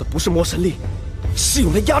传输的不是魔神力，是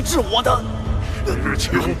用来压制我的。日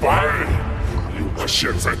清白。我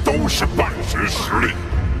现在都是半神实力，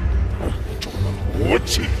中了魔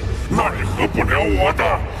戒，奈何不了我的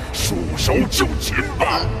束手就擒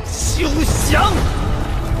吧！休想！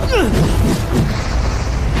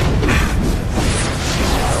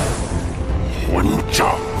混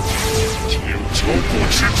账！请求不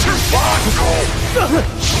吃吃饭肉！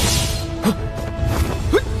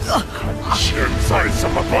看现在怎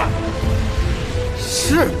么办？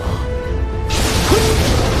是吗？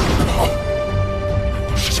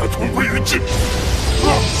是想同归于尽？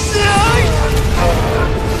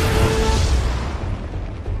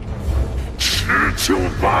赤秋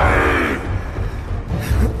白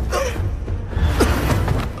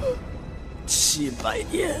，700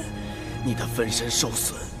年，你的分身受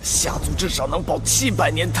损，下族至少能保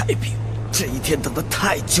700年太平。这一天等得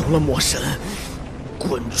太久了，魔神，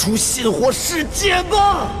滚出信火世界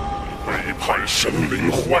吧！背叛神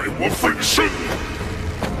灵，坏我分身！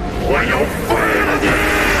我要废了你！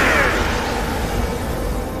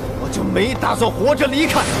我就没打算活着离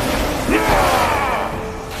开。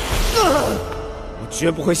我绝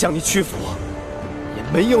不会向你屈服，也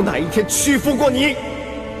没有哪一天屈服过你。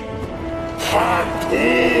叛徒！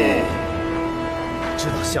知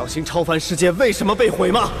道小型超凡世界为什么被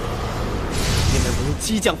毁吗？因为我用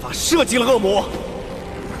激将法设计了恶魔。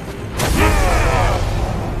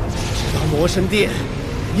知道魔神殿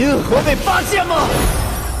因何被发现吗？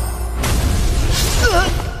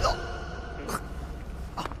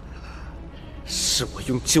是我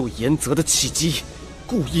用救严泽的契机，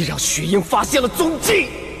故意让雪鹰发现了踪迹。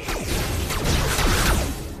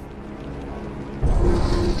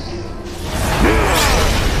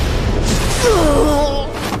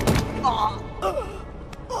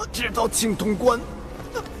知道青铜棺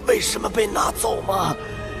为什么被拿走吗？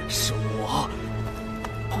是我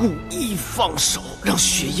故意放手让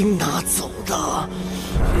雪鹰拿走的。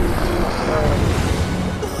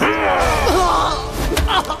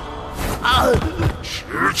石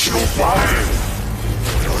秋白，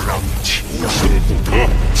要让你求生不得，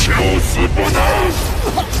求死不能！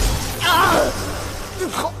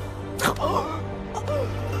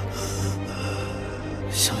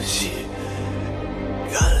湘西，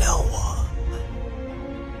原谅我，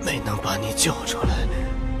没能把你救出来。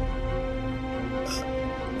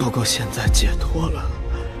不过现在解脱了，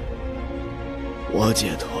我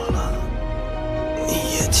解脱了，你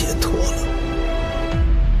也解脱了。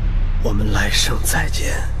我们来生再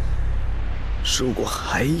见。如果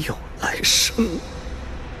还有来生，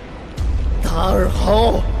大二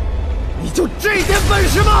豪，你就这点本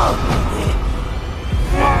事吗？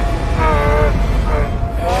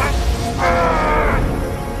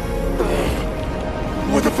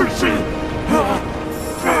我的分身，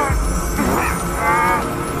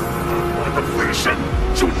我的分身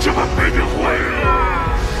就这么被你毁了。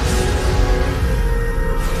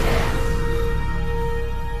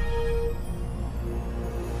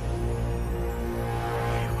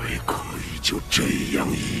以为可以就这样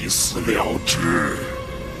一死了之？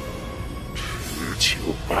石秋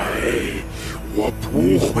白，我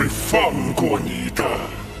不会放过你的。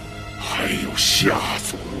还有下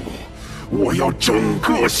族，我要整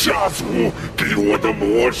个下族给我的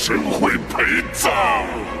魔神会陪葬。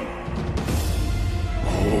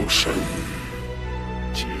魔神，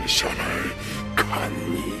接下来看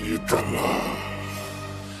你的了。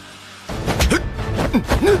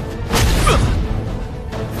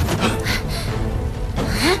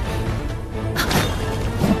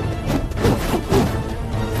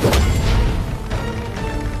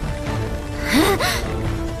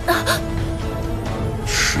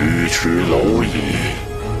区区蝼蚁，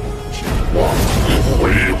竟妄图毁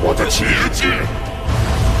我的结界！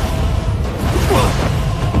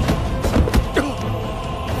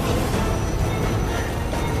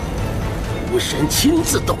巫神亲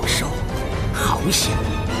自动手，好险，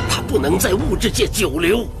他不能在物质界久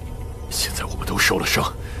留。现在我们都受了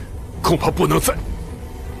伤，恐怕不能再……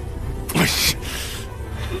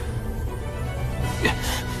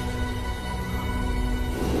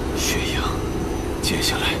雪鹰，接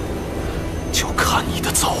下来就看你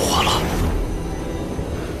的造化了。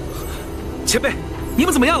前辈，你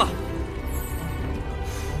们怎么样了？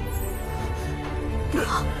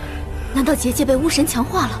难道结界被巫神强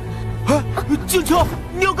化了？哎，静秋，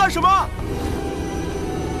你要干什么？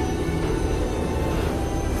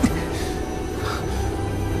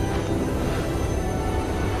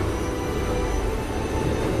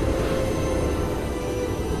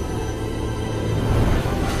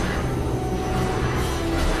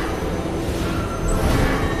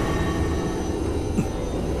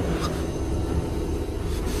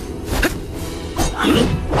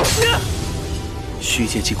虚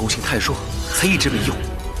界进攻性太弱，才一直没用。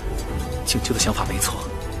静秋的想法没错，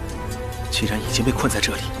既然已经被困在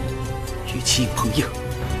这里，与其硬碰硬，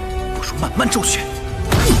不如慢慢周旋。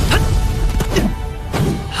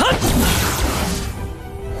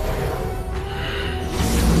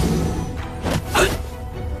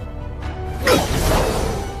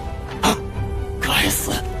该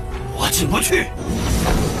死，我进不去。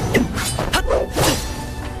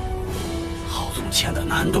号宗签的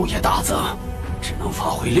难度也大增，只能发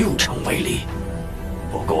挥6成威力。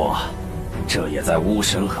不过，这也在巫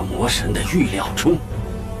神和魔神的预料中。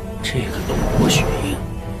这个东国雪鹰，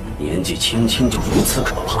年纪轻轻就如此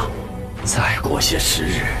可怕，再过些时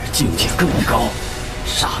日，境界更高，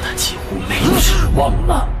杀他几乎没指望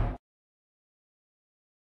了。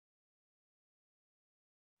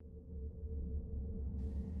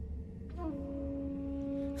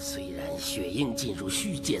虽然雪鹰进入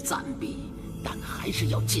虚界暂避，但还是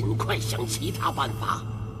要尽快想其他办法。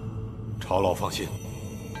朝老放心。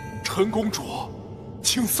陈公主，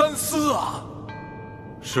请三思啊！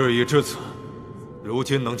事已至此，如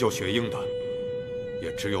今能救雪鹰的，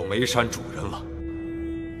也只有梅山主人了。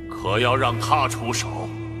可要让他出手，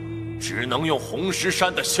只能用红石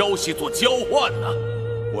山的消息做交换呢。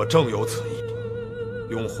我正有此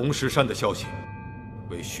意，用红石山的消息，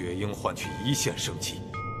为雪鹰换取一线生机。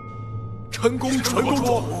陈公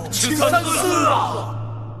主，请三思啊！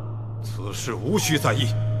此事无需在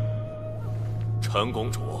意。陈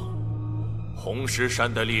公主，红石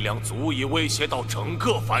山的力量足以威胁到整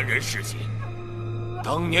个凡人世界。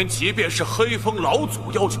当年即便是黑风老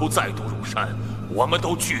祖要求再度入山，我们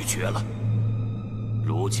都拒绝了。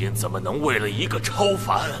如今怎么能为了一个超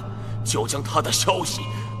凡，就将他的消息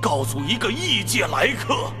告诉一个异界来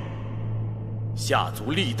客？夏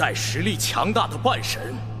族历代实力强大的半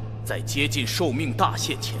神，在接近寿命大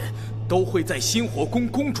限前，都会在星火宫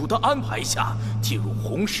公主的安排下进入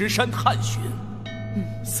红石山探寻。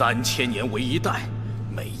3000年为一代，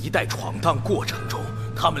每一代闯荡过程中，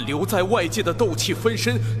他们留在外界的斗气分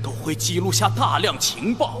身都会记录下大量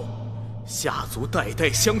情报。夏族代代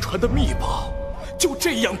相传的秘宝，就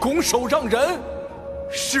这样拱手让人？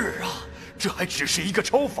是啊，这还只是一个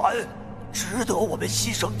超凡，值得我们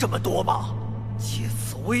牺牲这么多吗？借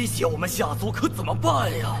此威胁我们夏族可怎么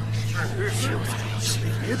办呀？是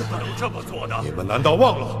别的办法这么做的？你们难道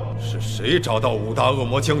忘了是谁找到5大恶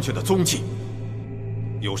魔将军的踪迹？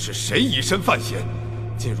又是谁以身犯险，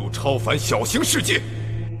进入超凡小型世界？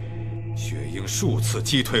雪鹰数次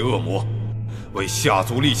击退恶魔，为夏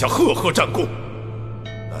族立下赫赫战功。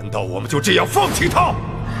难道我们就这样放弃他？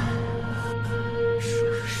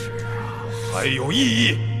是啊，还有意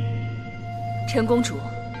义？陈公主，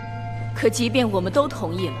可即便我们都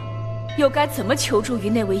同意了，又该怎么求助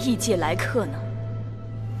于那位异界来客呢？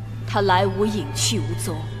他来无影去无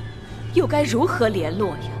踪，又该如何联络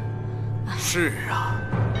呀？是啊，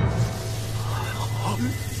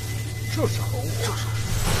这是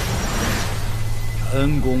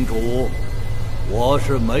陈公主，我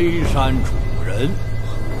是眉山主人。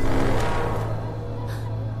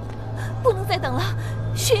不能再等了，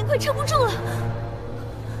雪鹰快撑不住了。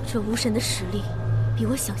这巫神的实力，比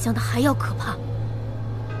我想象的还要可怕。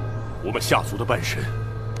我们夏族的半神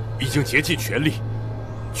已经竭尽全力，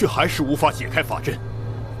却还是无法解开法阵。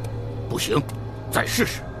不行，再试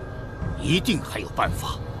试，一定还有办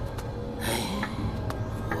法。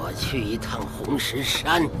我去一趟红石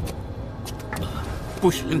山。不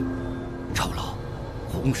行，赵老，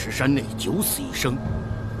红石山内九死一生，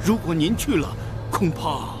如果您去了，恐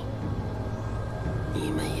怕……你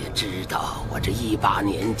们也知道，我这18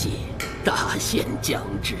年纪，大限将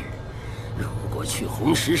至。如果去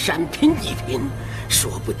红石山拼一拼，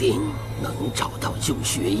说不定能找到救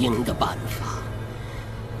雪鹰的办法。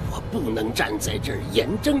我不能站在这儿眼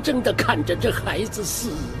睁睁地看着这孩子死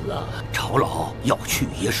啊！赵老要去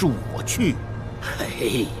也是我去。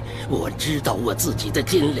嘿，我知道我自己的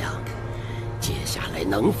斤两，接下来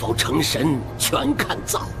能否成神，全看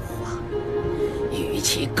造化。与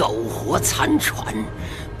其苟活残喘，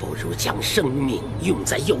不如将生命用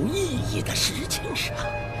在有意义的事情上。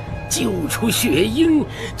救出雪鹰，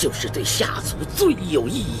就是对夏族最有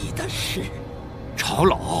意义的事。赵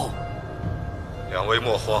老，两位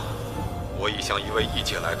莫慌，我已向一位异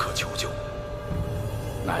界来客求救。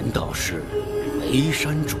难道是眉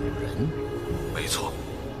山主人？没错。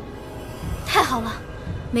太好了，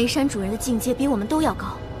眉山主人的境界比我们都要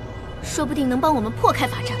高，说不定能帮我们破开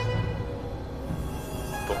法阵。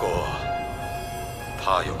不过，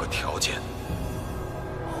他有个条件。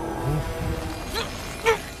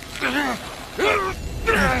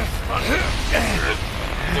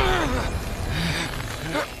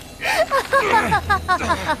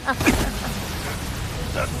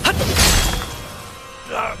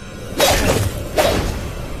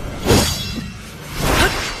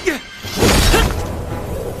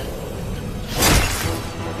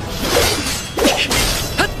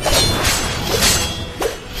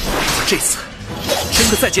这次真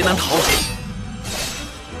的在劫难逃了。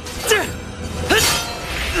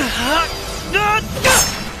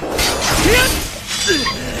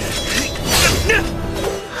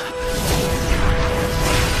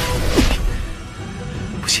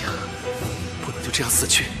不行，不能就这样死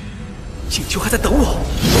去，请求还在等我。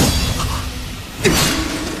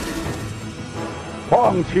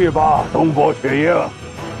放弃吧，东伯雪鹰，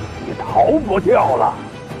你逃不掉了。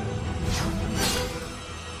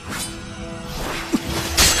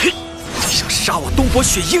你想杀我东伯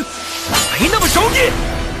雪鹰，没那么容易。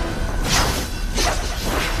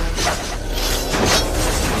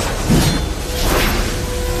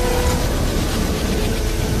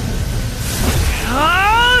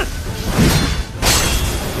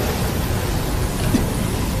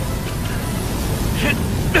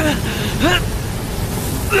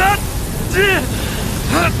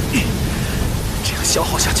这样消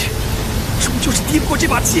耗下去，终究是敌不过这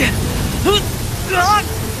把剑。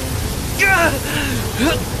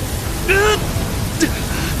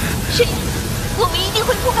雪鹰，我们一定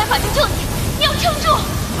会破开法阵救你，你要撑住。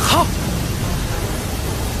好。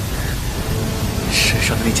身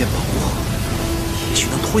上的那件宝物，也许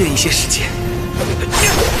能拖延一些时间。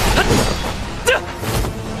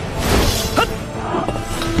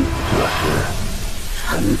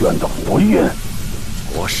深渊的火焰，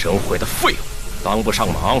魔神会的废物，帮不上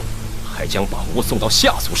忙，还将宝物送到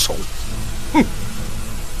下族手里。哼！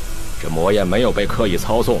这魔焰没有被刻意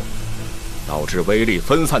操纵，导致威力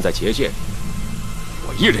分散在结界里，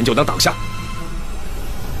我一人就能挡下。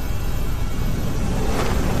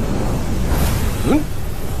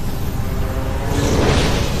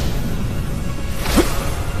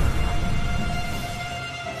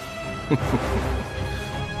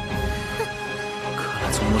看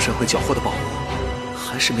来从魔神会缴获的宝物，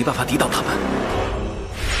还是没办法抵挡他们。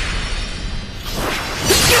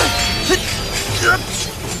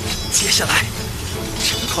接下来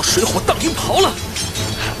只能靠水火荡鹰袍了。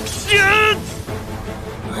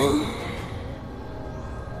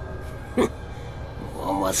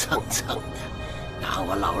磨磨蹭蹭的，拿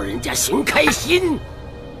我老人家寻开心。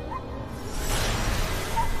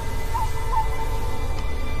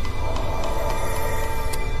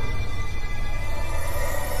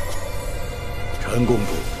陈公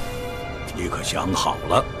主，你可想好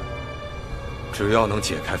了？只要能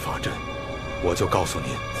解开法阵，我就告诉您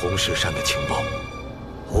红石山的情报。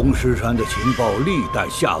红石山的情报历代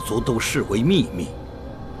下族都视为秘密，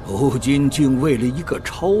如今竟为了一个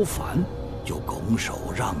超凡，就拱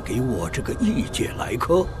手让给我这个异界来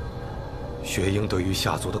客。雪鹰对于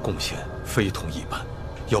下族的贡献非同一般，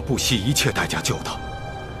要不惜一切代价救他。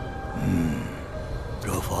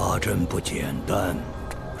这法阵不简单，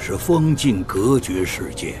是封禁隔绝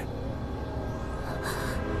世界。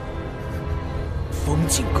封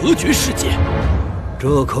禁隔绝世界，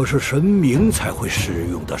这可是神明才会使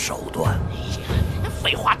用的手段。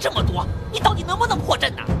废话这么多，你到底能不能破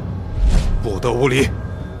阵呢？不得无礼。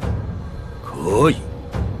可以，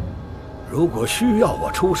如果需要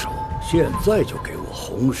我出手，现在就给我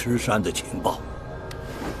红石山的情报。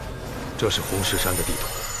这是红石山的地图，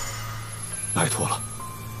拜托了，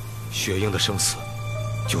雪鹰的生死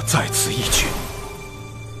就在此一举。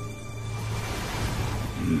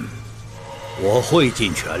我会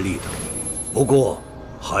尽全力的，不过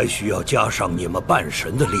还需要加上你们半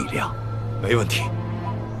神的力量。没问题，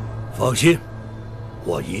放心，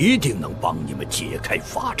我一定能帮你们解开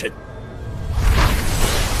法阵。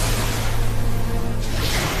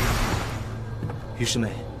于师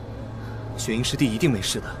妹，雪鹰师弟一定没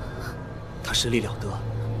事的，他实力了得，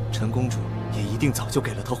陈公主也一定早就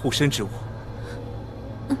给了他护身之物。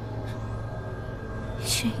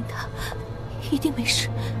雪鹰他一定没事，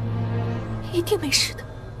一定没事的。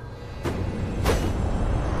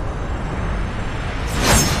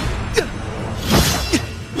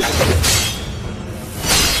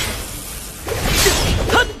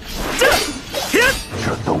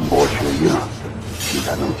这东伯雪鹰竟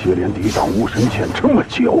然能接连抵挡巫神剑这么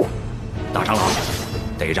久！大长老，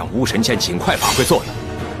得让巫神剑尽快发挥作用。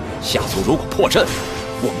下族如果破阵，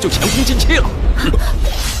我们就前功尽弃了。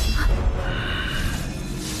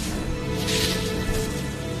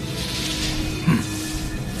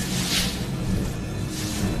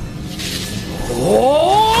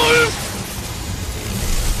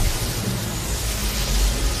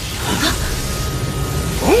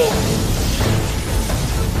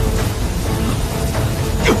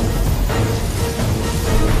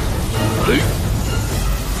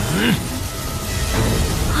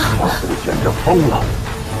简直疯了，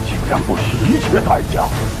竟然不惜一切代价！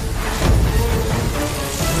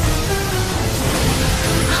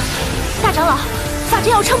大长老，法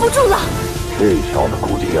阵要撑不住了。这小子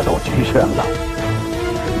估计也到极限了。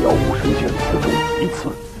只要巫神剑刺中一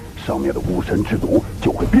次，上面的巫神之毒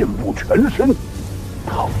就会遍布全身，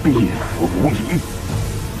他必死无疑。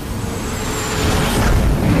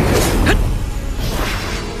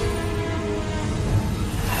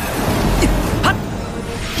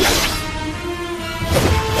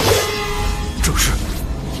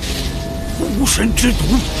巫神之毒，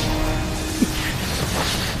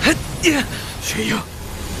雪鹰，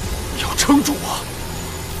你要撑住啊！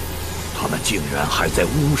他们竟然还在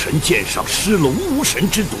巫神剑上施了巫神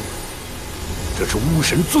之毒，这是巫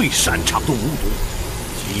神最擅长的巫毒，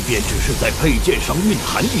即便只是在佩剑上蕴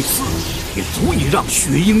含一丝，也足以让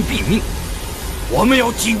雪鹰毙命。我们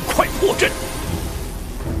要尽快破阵。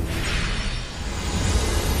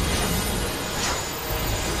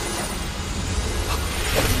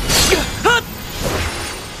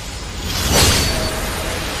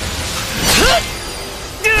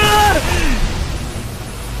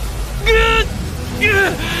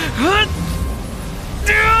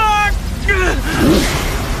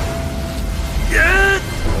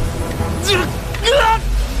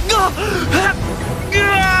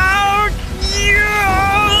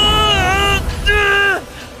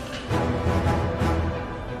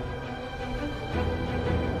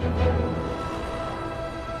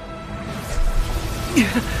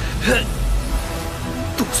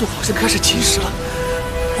毒素好像开始侵蚀了，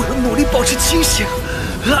我要努力保持清醒。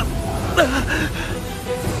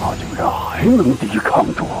他竟然还能抵抗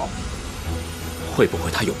住！会不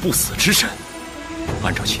会他有不死之身？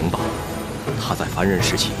按照情报，他在凡人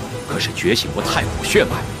时期可是觉醒过太古血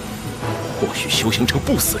脉，或许修行成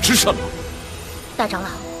不死之身了。大长老，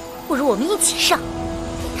不如我们一起上，给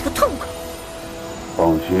他个痛快。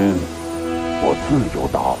放心，我自有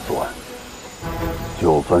打算。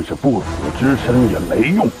就算是不死之身也没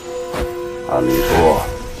用。按理说，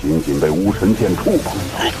仅仅被巫神剑触碰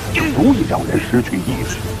到，就足以让人失去意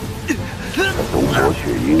识。这东伯雪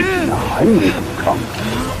鹰竟然还能抵抗住，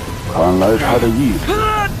看来他的意志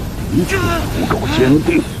的确足够坚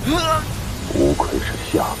定。不愧是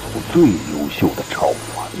下族最优秀的超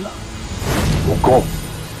凡了。不够，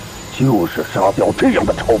就是杀掉这样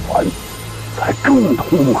的超凡，才更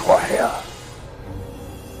痛快呀！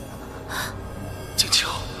静秋，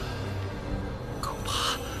恐怕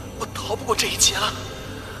我逃不过这一劫了。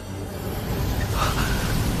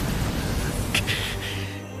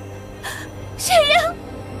雪鹰，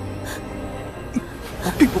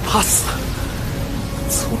我并不怕死。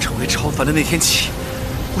从成为超凡的那天起，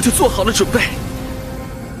我就做好了准备，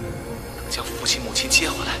能将父亲母亲接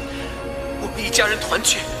回来，我们一家人团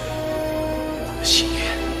聚，我的心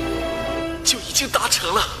愿就已经达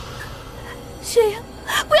成了。雪鹰，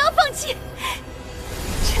不要放弃！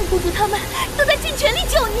陈公主他们都在尽全力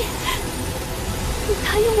救你。你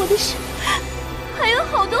答应我的事还有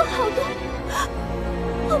好多好多，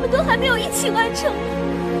我们都还没有一起完成。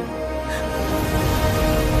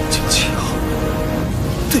静秋，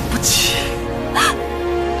对不起。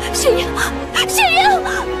雪鹰，雪鹰！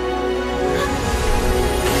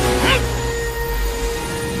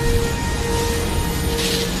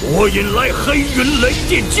我引来黑云雷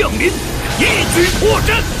电降临，一举破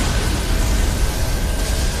阵。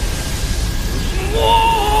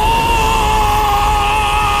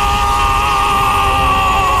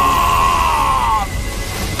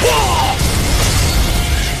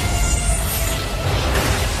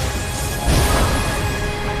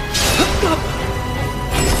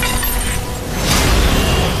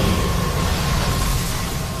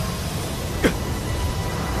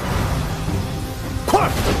快，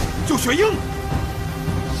救雪鹰！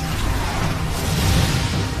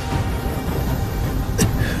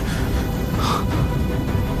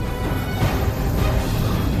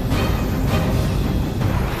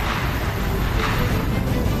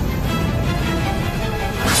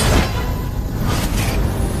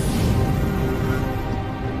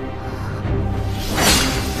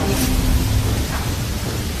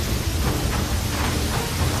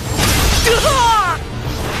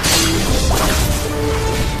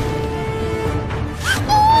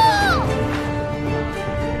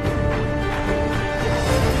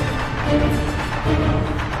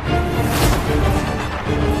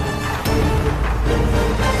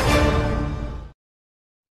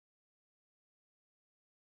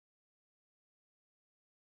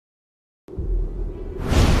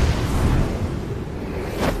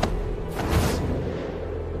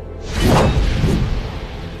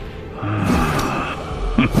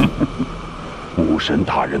巫神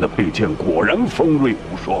大人的佩剑果然锋锐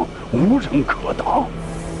无双，无人可挡。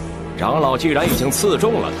长老既然已经刺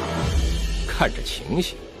中了他，看这情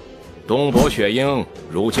形，东伯雪鹰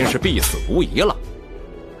如今是必死无疑了。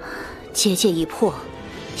结界已破，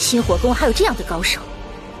心火宫还有这样的高手，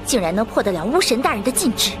竟然能破得了巫神大人的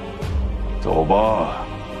禁制。走吧，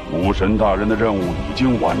巫神大人的任务已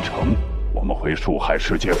经完成，我们回树海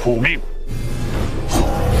世界复命。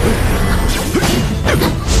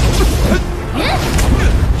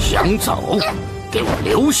想走，给我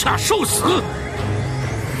留下受死！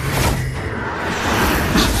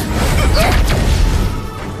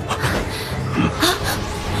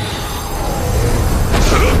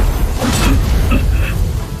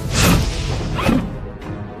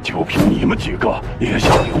就凭你们几个也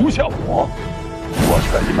想留下我？我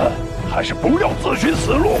劝你们还是不要自寻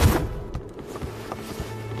死路。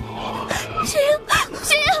雪鹰，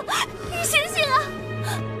雪鹰，你醒醒啊！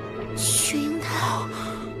雪鹰他，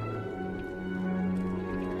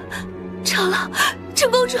长老，陈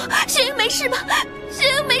公主，雪鹰没事吧？雪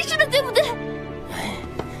鹰没事的，对不对？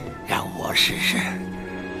让我试试。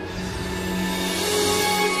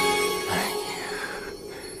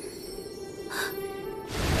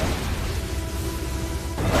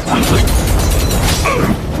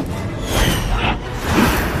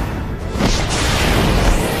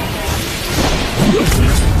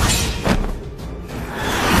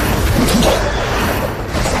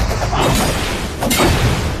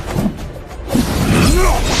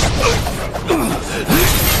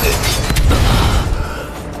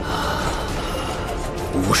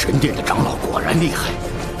神殿的长老果然厉害，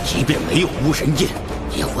即便没有巫神剑，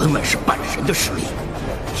也稳稳是半神的实力。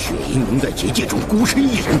雪鹰能在结界中孤身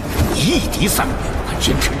一人以一敌三，他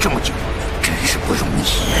坚持这么久，真是不容易。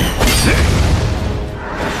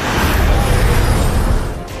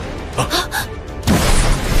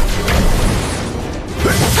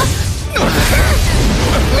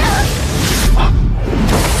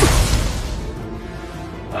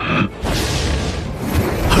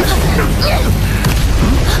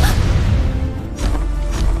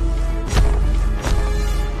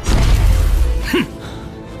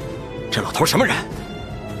这老头什么人？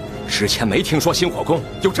之前没听说星火宫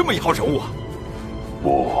有这么一号人物啊！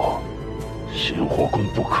不，星火宫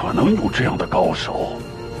不可能有这样的高手。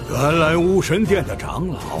原来巫神殿的长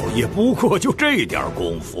老也不过就这点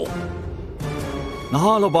功夫，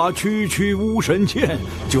拿了把区区巫神剑，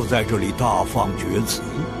就在这里大放厥词。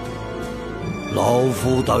老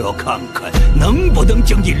夫倒要看看能不能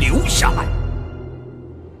将你留下来。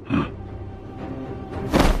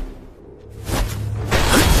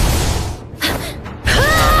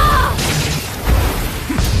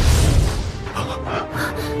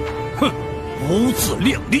不自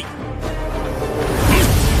量力！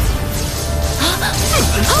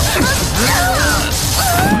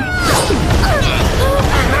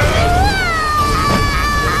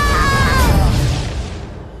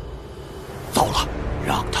糟了，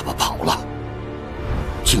让他们跑了，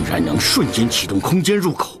竟然能瞬间启动空间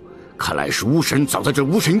入口，看来是巫神早在这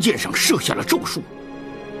巫神剑上设下了咒术。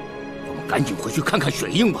我们赶紧回去看看雪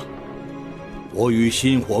鹰吧。我与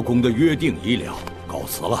星火宫的约定已了，告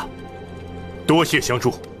辞了。多谢相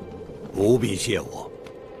助，不必谢我，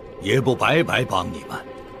也不白白帮你们。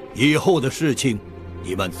以后的事情，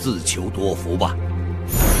你们自求多福吧。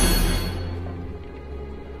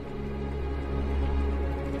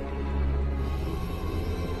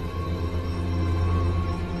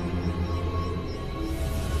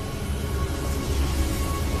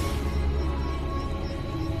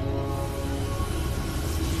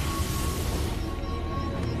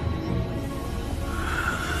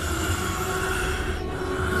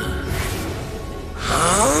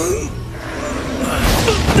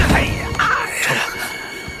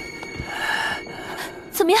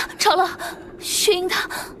怎么样，长老？雪鹰他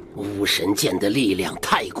巫神剑的力量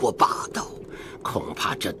太过霸道，恐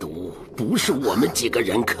怕这毒不是我们几个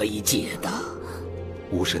人可以解的。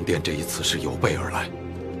巫神殿这一次是有备而来，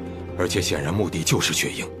而且显然目的就是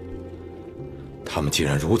雪鹰。他们既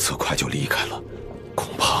然如此快就离开了，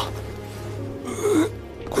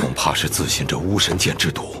恐怕是自信这巫神剑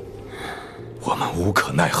之毒，我们无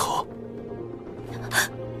可奈何。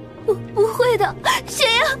不会的，雪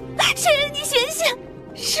鹰，你醒醒！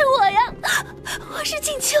是我呀，我是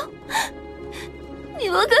静秋。你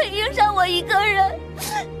不可以扔下我一个人。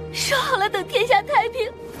说好了，等天下太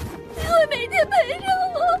平，你会每天陪着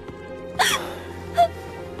我。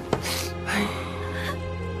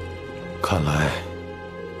看来，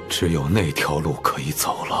只有那条路可以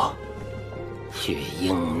走了。雪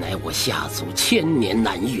鹰乃我下族千年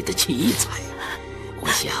难遇的奇才，我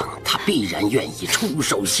想他必然愿意出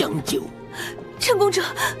手相救。陈公主，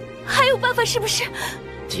还有办法是不是？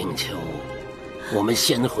静秋，我们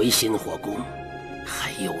先回星火宫，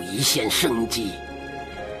还有一线生机，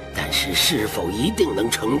但是是否一定能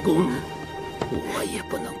成功，我也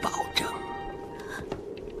不能保证。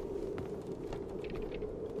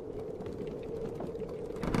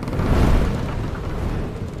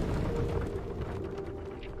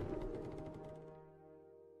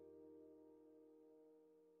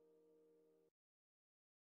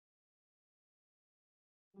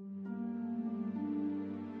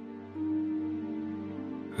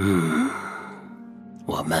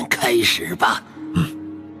我们开始吧。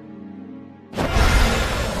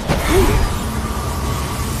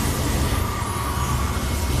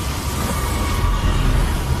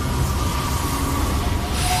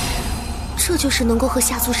这就是能够和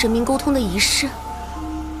下族神明沟通的仪式，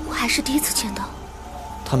我还是第一次见到。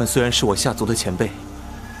他们虽然是我下族的前辈，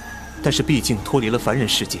但是毕竟脱离了凡人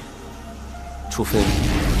世界，除非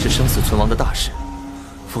是生死存亡的大事，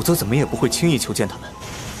否则怎么也不会轻易求见他们。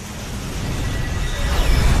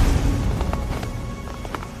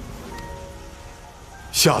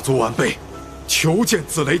下族晚辈，求见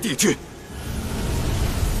紫雷帝君。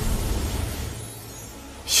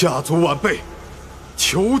下族晚辈，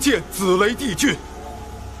求见紫雷帝君。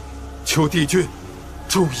求帝君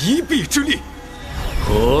助一臂之力。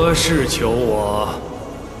何事求我？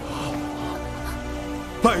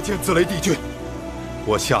拜见紫雷帝君。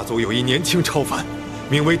我下族有一年轻超凡，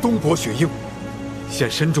名为东伯雪鹰，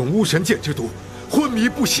现身中巫神剑之毒，昏迷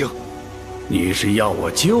不醒。你是要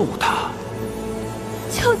我救他？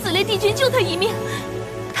求紫雷帝君救他一命，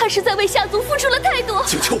他实在为下族付出了太多。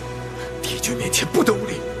景秋，帝君面前不得无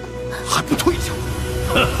礼，还不退下！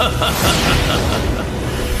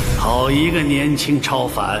好一个年轻超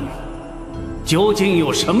凡，究竟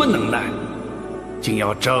有什么能耐，竟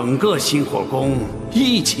要整个星火宫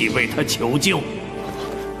一起为他求救？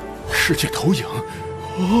世界投影，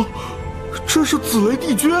哦，这是紫雷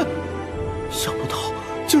帝君，想不到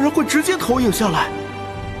竟然会直接投影下来。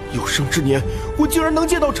有生之年，我竟然能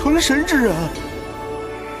见到成神之人。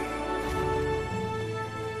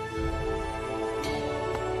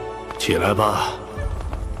起来吧。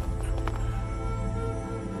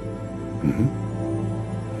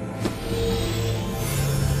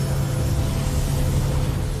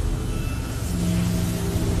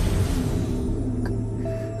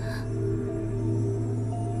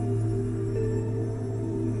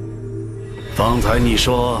方才你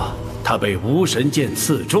说他被巫神剑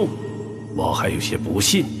刺中，我还有些不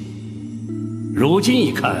信。如今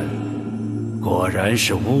一看，果然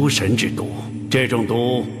是巫神之毒。这种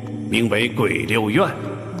毒名为鬼六院，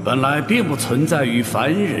本来并不存在于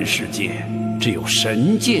凡人世界，只有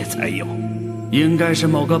神界才有。应该是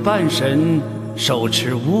某个半神手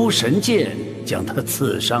持巫神剑将他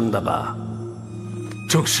刺伤的吧？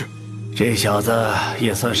正是。这小子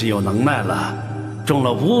也算是有能耐了。中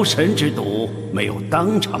了巫神之毒，没有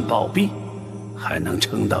当场暴毙，还能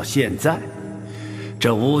撑到现在，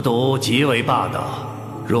这巫毒极为霸道。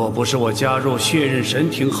若不是我加入血刃神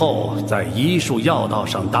庭后，在医术药道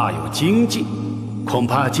上大有精进，恐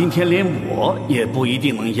怕今天连我也不一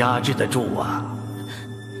定能压制得住啊！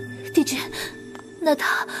帝君，那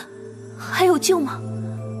他还有救吗？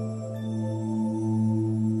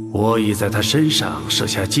我已在他身上设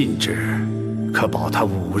下禁制，可保他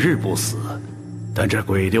5日不死。但这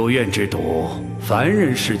鬼六院之毒，凡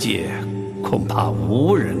人世界恐怕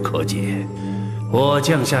无人可解。我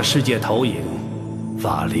降下世界投影，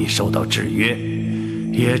法力受到制约，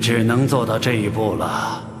也只能做到这一步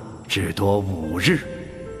了。至多5日，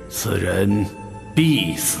此人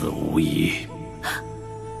必死无疑。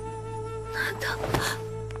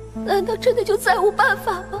难道真的就再无办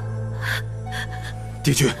法吗？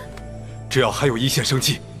帝君，只要还有一线生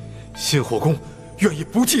机，星火宫愿意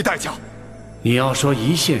不计代价。你要说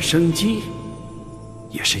一线生机，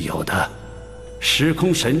也是有的。时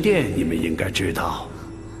空神殿，你们应该知道。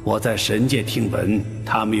我在神界听闻，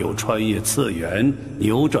他们有穿越次元、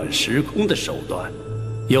扭转时空的手段，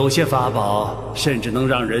有些法宝甚至能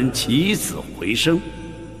让人起死回生。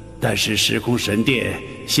但是时空神殿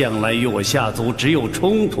向来与我下族只有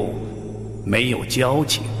冲突，没有交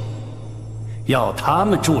情。要他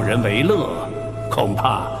们助人为乐，恐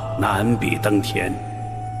怕难比登天。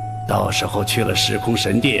到时候去了时空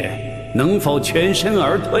神殿，能否全身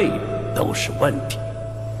而退都是问题。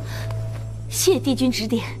谢帝君指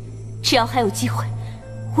点，只要还有机会，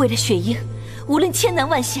为了雪鹰，无论千难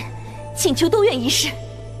万险，请求都愿一试。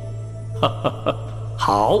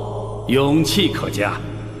好，勇气可嘉。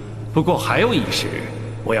不过还有一事，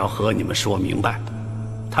我要和你们说明白。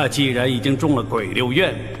他既然已经中了鬼六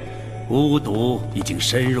院，巫毒已经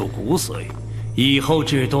深入骨髓，以后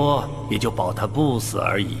至多也就保他不死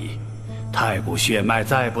而已。太古血脉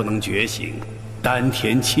再不能觉醒，丹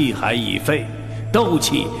田气海已废，斗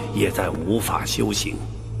气也再无法修行。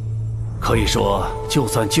可以说，就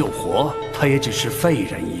算救活他，也只是废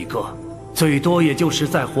人一个，最多也就是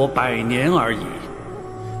再活100年而已，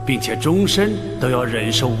并且终身都要忍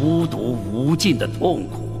受巫毒无尽的痛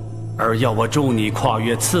苦。而要我助你跨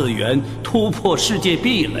越次元，突破世界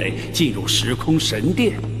壁垒，进入时空神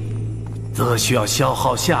殿，则需要消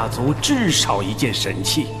耗下族至少1件神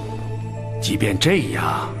器。即便这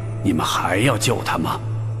样，你们还要救他吗？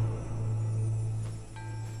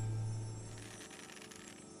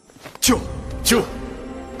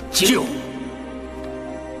救！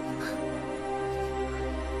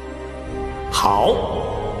好，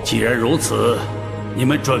既然如此，你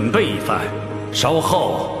们准备一番，稍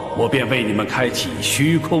后我便为你们开启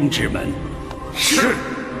虚空之门。是。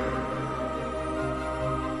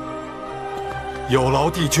有劳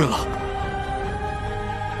帝君了。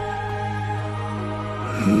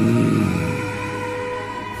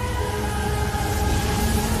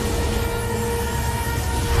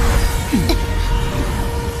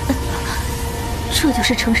这就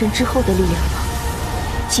是成神之后的力量吗？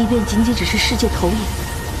即便仅仅只是世界投影，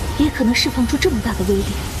也可能释放出这么大的威力。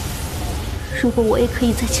如果我也可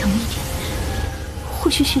以再强一点，或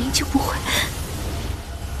许雪鹰就不会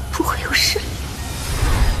有事。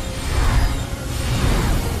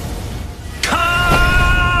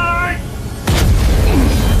开！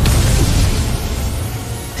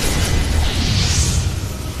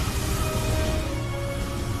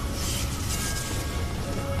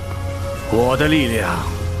我的力量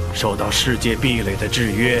受到世界壁垒的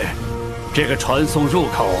制约，这个传送入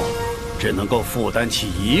口只能够负担起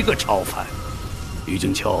一个超凡。余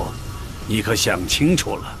景秋，你可想清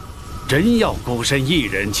楚了？真要孤身一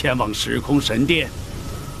人前往时空神殿，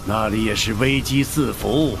那里也是危机四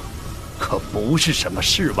伏，可不是什么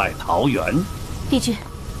世外桃源。帝君，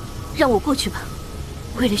让我过去吧。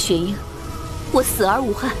为了雪鹰，我死而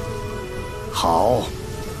无憾。好，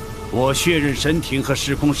我血刃神庭和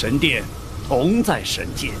时空神殿同在神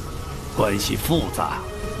界，关系复杂，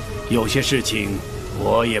有些事情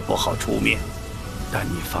我也不好出面。但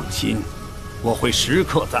你放心，我会时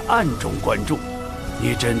刻在暗中关注。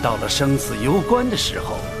你真到了生死攸关的时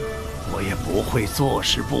候，我也不会坐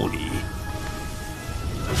视不理。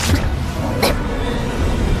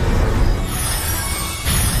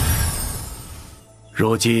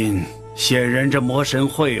如今，显然这魔神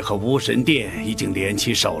会和巫神殿已经联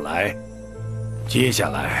起手来，接下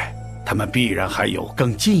来他们必然还有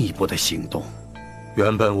更进一步的行动。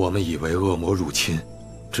原本我们以为恶魔入侵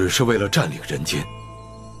只是为了占领人间，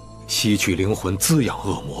吸取灵魂滋养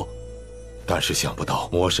恶魔，但是想不到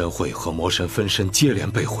魔神会和魔神分身接连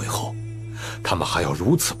被毁后，他们还要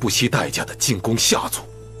如此不惜代价的进攻下族。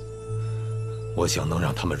我想能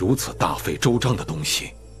让他们如此大费周章的东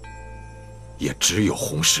西，也只有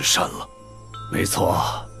红石山了。没错，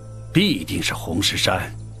必定是红石山。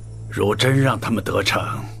若真让他们得逞，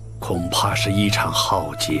恐怕是一场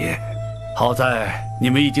浩劫。好在你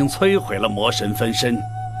们已经摧毁了魔神分身，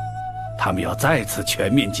他们要再次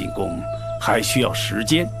全面进攻，还需要时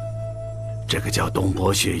间。这个叫东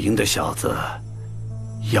伯雪鹰的小子，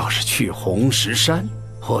要是去红石山，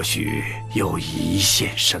或许有一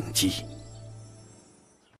线生机。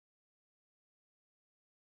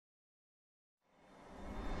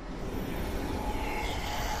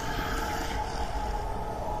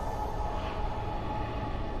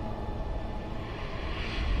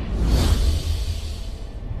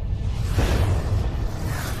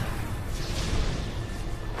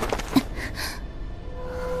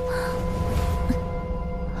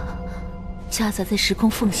夹杂在时空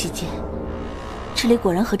缝隙间，这里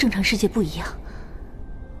果然和正常世界不一样。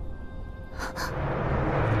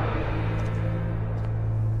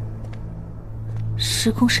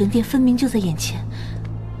时空神殿分明就在眼前，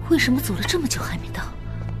为什么走了这么久还没到？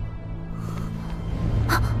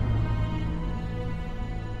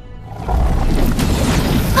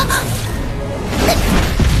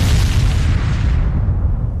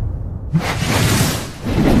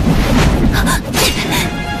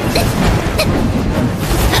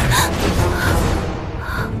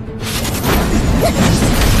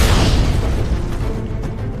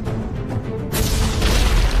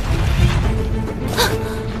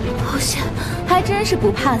是不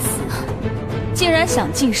怕死，竟然想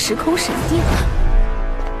进时空神殿。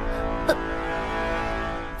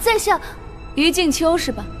在下余静秋是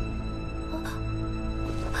吧？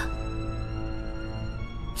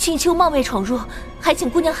静秋冒昧闯入，还请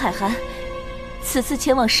姑娘海涵。此次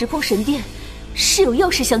前往时空神殿，是有要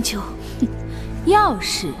事相求。要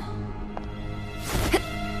事？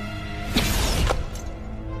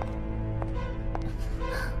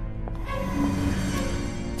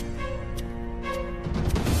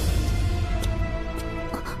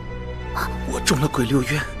中了鬼六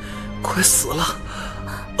渊，快死了，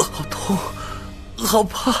好痛，好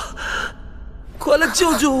怕，快来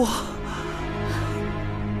救救我！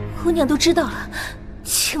姑娘都知道了，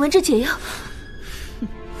请问这解药？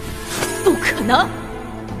不可能！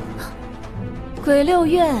鬼六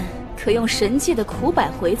渊可用神界的苦百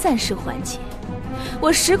回暂时缓解，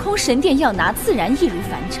我时空神殿要拿自然易如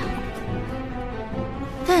反掌。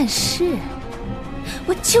但是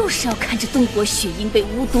我就是要看着东国雪鹰被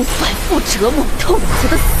巫毒反复折磨，痛苦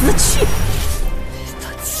的死去。他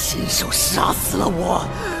亲手杀死了我，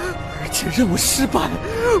而且任务失败，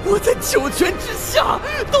我在九泉之下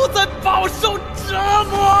都在饱受折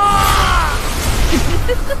磨。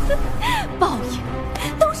报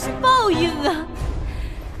应，都是报应啊！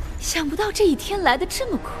想不到这一天来得这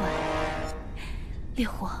么快。烈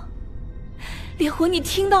火，烈火，你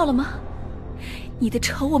听到了吗？你的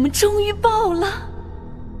仇我们终于报了。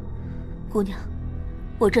姑娘，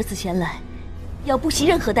我这次前来，要不惜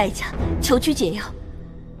任何代价求取解药，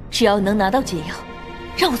只要能拿到解药，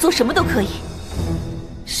让我做什么都可以。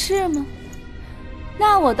是吗？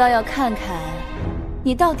那我倒要看看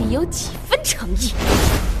你到底有几分诚意。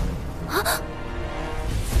啊！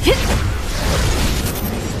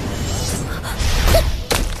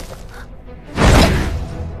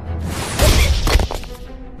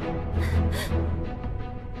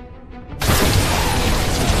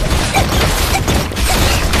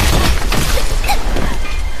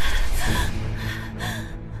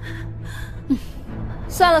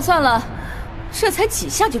算了算了，这才几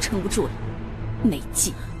下就撑不住了，没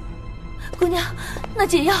劲。姑娘，那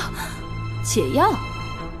解药？解药？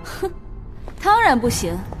哼，当然不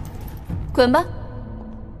行，滚吧！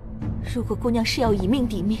如果姑娘是要以命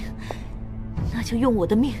抵命，那就用我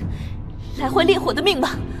的命来换烈火的命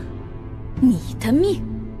吧。你的命？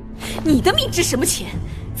你的命值什么钱？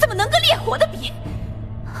怎么能跟烈火的比？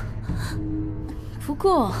不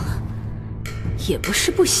过，也不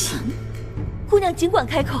是不行。姑娘尽管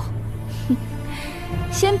开口。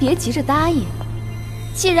先别急着答应。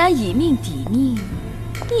既然以命抵命，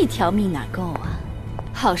一条命哪够啊？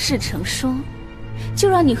好事成双，就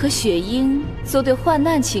让你和雪鹰做对患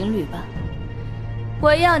难情侣吧。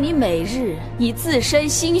我要你每日以自身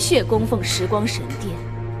心血供奉时光神殿，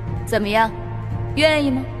怎么样？愿意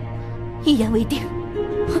吗？一言为定。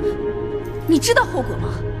你知道后果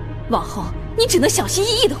吗？往后你只能小心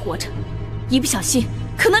翼翼地活着，一不小心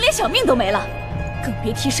可能连小命都没了，更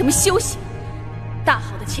别提什么修行。大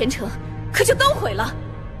好的前程可就都毁了。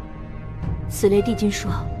紫雷帝君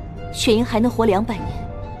说，雪鹰还能活200年，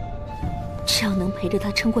只要能陪着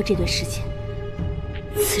他撑过这段时间，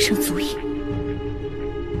此生足矣。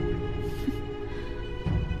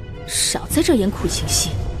少在这演苦情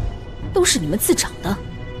戏，都是你们自找的。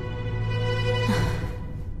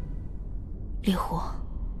烈火，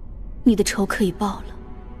你的仇可以报了，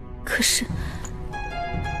可是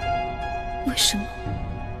为什么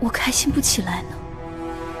我开心不起来呢？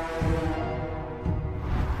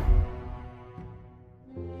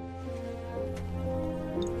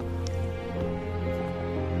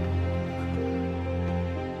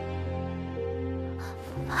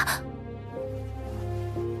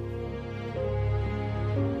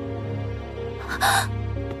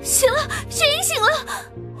醒了，雪鹰醒了。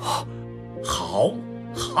好，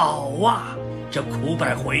好啊！这苦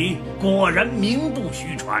百回果然名不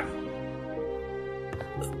虚传。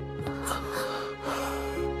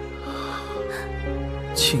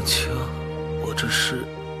静秋，我这是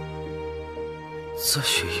在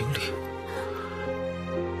雪鹰里，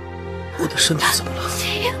我的身体怎么了？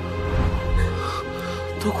雪鹰，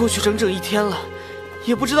都过去整整1天了，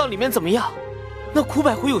也不知道里面怎么样。那苦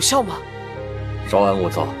百回有效吗？稍安勿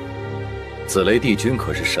躁，紫雷帝君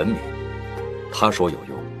可是神明，他说有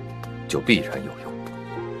用，就必然有用。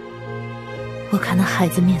我看那孩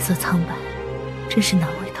子面色苍白，真是难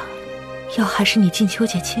为他了。药还是你静秋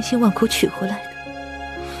姐千辛万苦取回来的，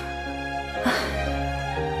唉，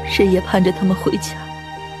日夜盼着他们回家，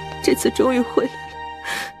这次终于回来了，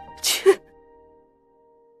却……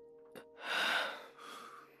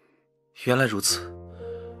原来如此，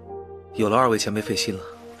有了2位前辈费心了。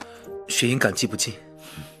雪鹰感激不尽。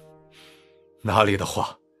哪里的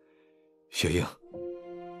话，雪鹰，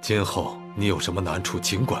今后你有什么难处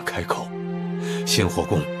尽管开口，星火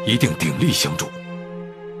宫一定鼎力相助。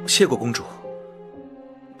谢过公主。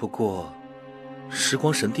不过，时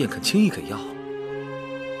光神殿肯轻易给药？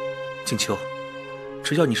静秋，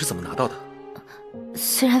这药你是怎么拿到的？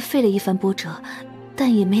虽然费了一番波折，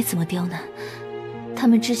但也没怎么刁难。他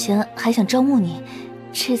们之前还想招募你，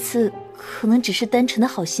这次可能只是单纯的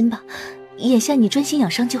好心吧。眼下你专心养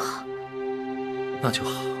伤就好。那就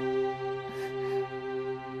好。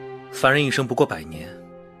凡人一生不过100年，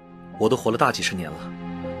我都活了大几十年了，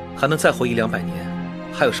还能再活100-200年，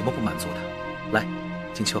还有什么不满足的？来，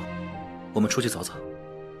静秋，我们出去走走。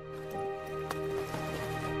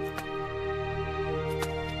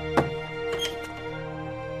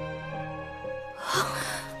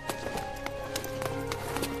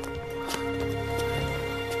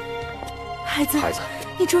孩子，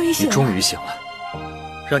你终于醒了。你终于醒了，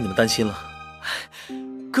让你们担心了。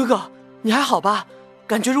哥哥，你还好吧？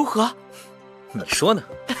感觉如何？你说呢？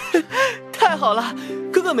太好了，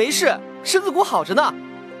哥哥没事，身子骨好着呢。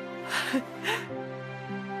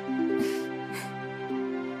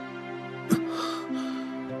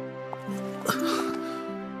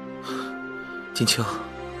静秋，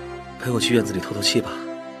陪我去院子里透透气吧。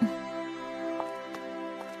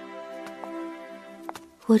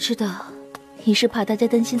我知道你是怕大家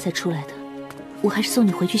担心才出来的，我还是送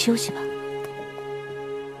你回去休息吧。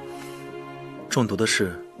中毒的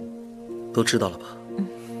事都知道了吧？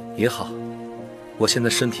也好，我现在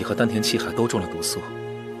身体和丹田气海都中了毒素，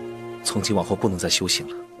从今往后不能再修行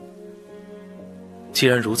了。既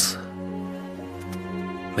然如此，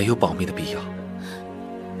没有保密的必要。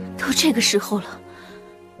都这个时候了，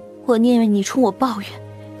我宁愿你冲我抱怨，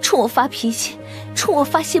冲我发脾气，冲我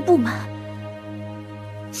发泄不满。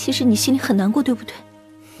其实你心里很难过，对不对？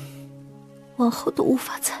往后都无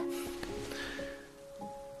法再。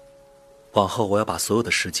往后我要把所有的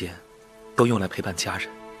时间都用来陪伴家人。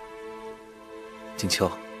静秋，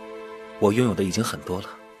我拥有的已经很多了，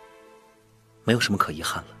没有什么可遗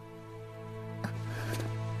憾了。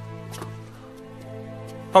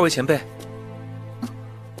二位前辈，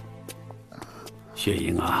雪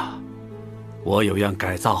鹰啊，我有样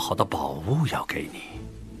改造好的宝物要给你。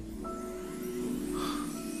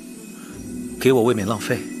给我未免浪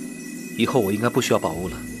费，以后我应该不需要宝物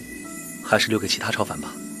了，还是留给其他超凡吧。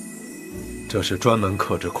这是专门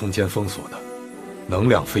克制空间封锁的，能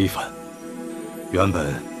量非凡，原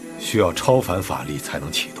本需要超凡法力才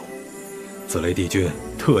能启动，紫雷帝君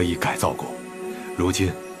特意改造过，如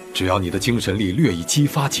今只要你的精神力略一激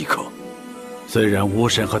发即可。虽然巫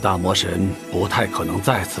神和大魔神不太可能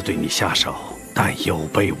再次对你下手，但有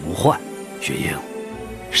备无患，雪鹰，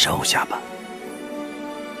收下吧。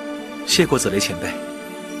谢过紫雷前辈。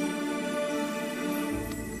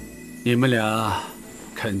你们俩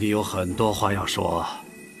肯定有很多话要说，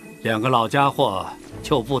两个老家伙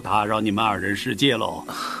就不打扰你们二人世界喽。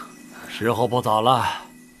时候不早了，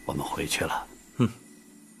我们回去了。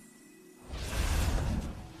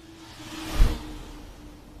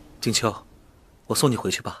静秋，我送你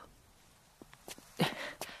回去吧。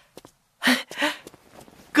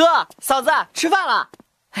哥，嫂子，吃饭了。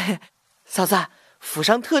嫂子，府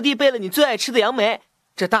上特地备了你最爱吃的杨梅，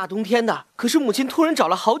这大冬天的，可是母亲托人找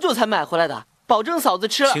了好久才买回来的，保证嫂子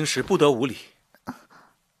吃了。青石不得无礼。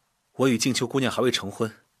我与静秋姑娘还未成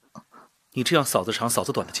婚，你这样嫂子长嫂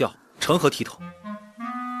子短的叫，成何体统？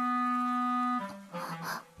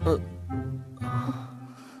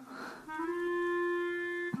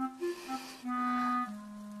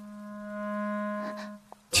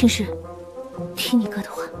青石，听你哥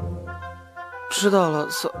的话。知道了，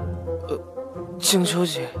静秋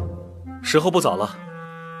姐。时候不早了，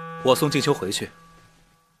我送静秋回去，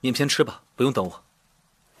你们先吃吧，不用等我。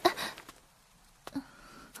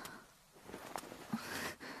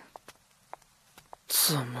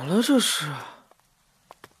怎么了这是？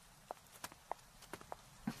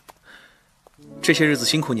这些日子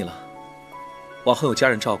辛苦你了，往后有家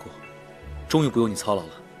人照顾，终于不用你操劳了。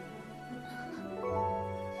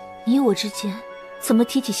你我之间怎么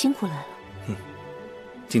提起辛苦来了？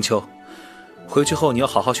静秋，回去后你要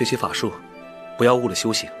好好学习法术，不要误了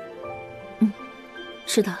修行。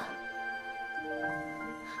是的。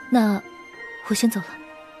那我先走了。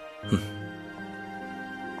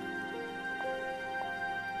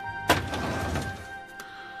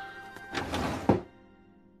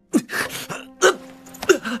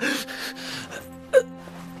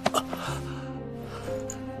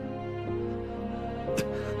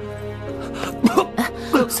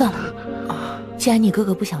算了，既然你哥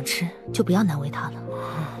哥不想吃，就不要难为他了。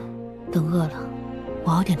等饿了，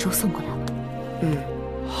我熬点粥送过来吧。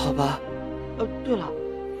好吧。对了，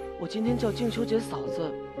我今天叫静秋姐嫂子，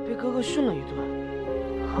被哥哥训了一顿。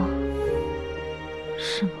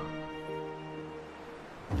是吗？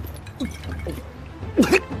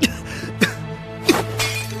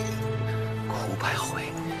顾百回，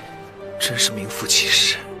真是名副其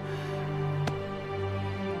实。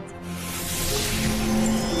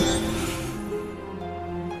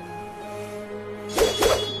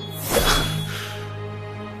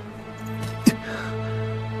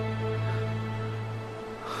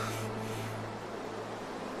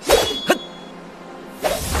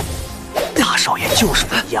少爷就是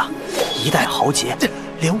不一样，一代豪杰，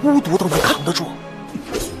连巫毒都能扛得住。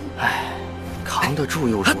哎，扛得住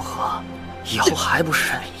又如何？以后还不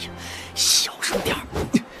是？小声点儿。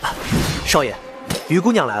少爷，于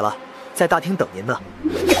姑娘来了，在大厅等您呢。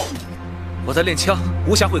我在练枪，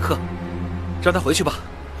无暇会客，让她回去吧。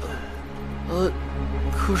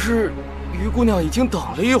可是于姑娘已经等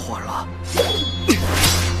了一会儿了。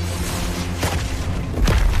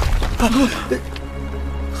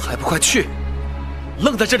还不快去！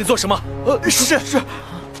愣在这里做什么？是。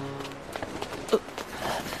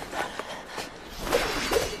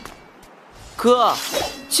哥，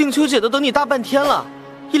静秋姐都等你大半天了，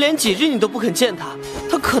一连几日你都不肯见她，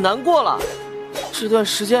她可难过了。这段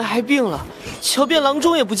时间还病了，瞧遍郎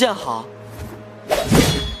中也不见好。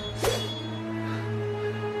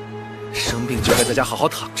生病就该在家好好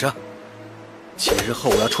躺着。几日后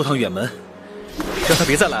我要出趟远门，让她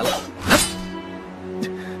别再来了。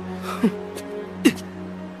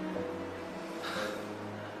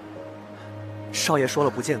少爷说了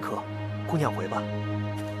不见客，姑娘回吧。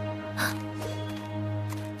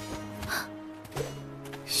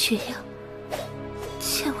雪鹰，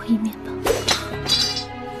见我一面吧。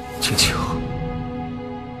静秋，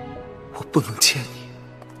我不能见你。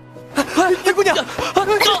于姑娘，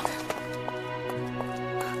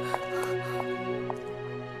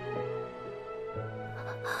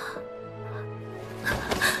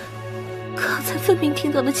刚才分明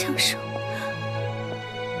听到了枪声。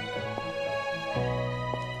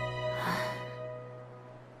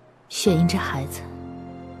雪鹰这孩子，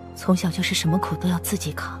从小就是什么苦都要自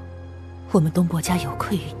己扛。我们东伯家有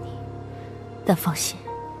愧于你，但放心，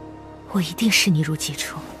我一定视你如己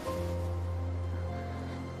出。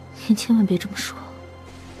您千万别这么说，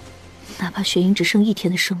哪怕雪鹰只剩1天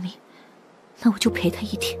的生命，那我就陪他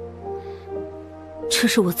1天。这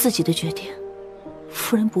是我自己的决定，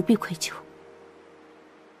夫人不必愧疚。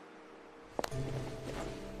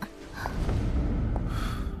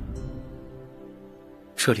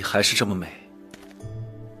这里还是这么美，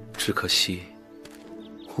只可惜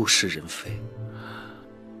物是人非。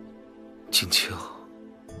锦秋，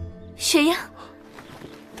雪鹰，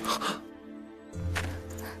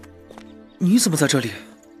你怎么在这里？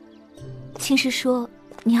青师说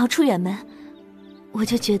你要出远门，我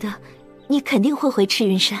就觉得你肯定会回赤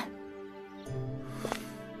云山。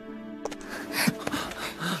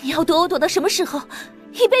你要躲我躲到什么时候？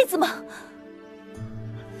一辈子吗？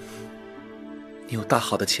你有大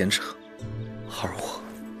好的前程，而我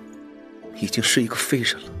已经是一个废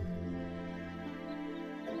人了。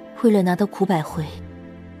为了拿到苦百回，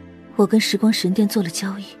我跟时光神殿做了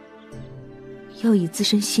交易，要以自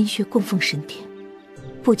身心血供奉神殿，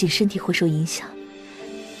不仅身体会受影响，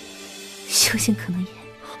修行可能也……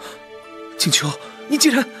锦秋，你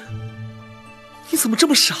怎么这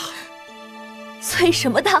么傻？所以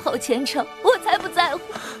什么大好前程，我才不在乎。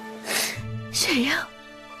雪鹰，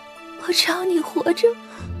我只要你活着，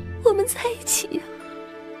我们在一起呀。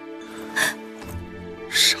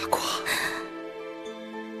傻瓜，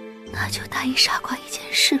那就答应傻瓜一件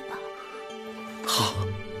事吧。好，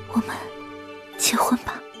我们结婚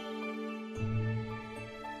吧。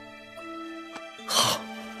好。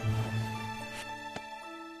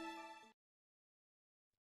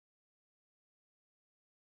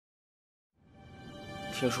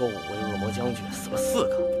听说5位恶魔将军死了4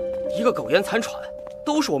个，一个苟延残喘，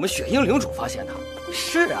都是我们雪鹰领主发现的。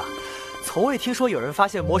是啊，从未听说有人发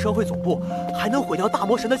现魔神会总部还能毁掉大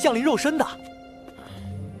魔神的降临肉身的。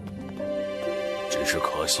只是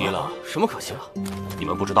可惜了。什么可惜了？你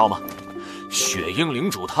们不知道吗？雪鹰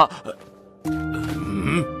领主他……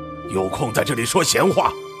有空在这里说闲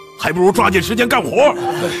话，还不如抓紧时间干活。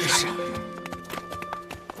是。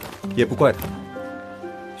也不怪他们。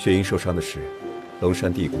雪鹰受伤的事，龙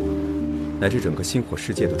山帝国乃至整个星火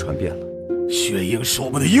世界都传遍了。雪鹰是我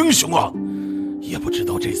们的英雄啊，也不知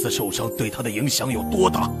道这次受伤对他的影响有多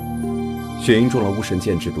大。雪鹰中了巫神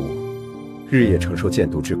剑之毒，日夜承受剑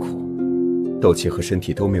毒之苦，斗气和身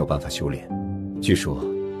体都没有办法修炼。据说，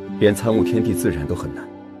连参悟天地自然都很难。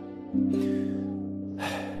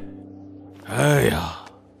哎呀，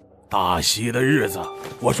大喜的日子，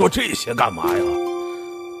我说这些干嘛呀？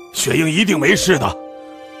雪鹰一定没事的，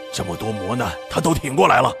这么多磨难他都挺过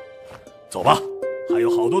来了。走吧，还有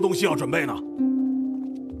好多东西要准备呢。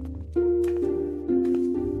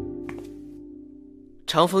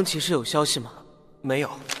长风骑士有消息吗？没有。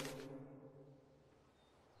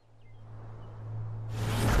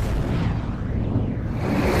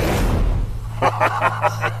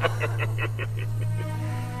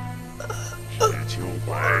雪秋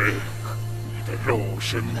白，你的肉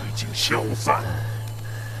身已经消散，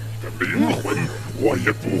你的灵魂我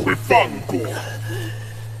也不会放过。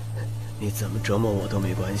你怎么折磨我都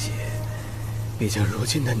没关系，毕竟如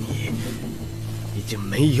今的你已经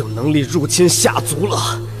没有能力入侵下族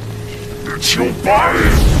了。秋白，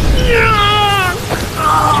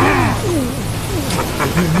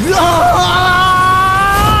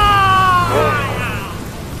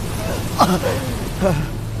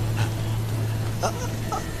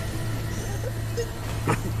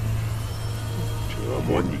折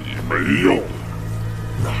磨你没用，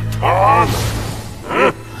那他呢？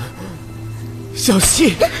小溪，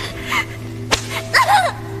雪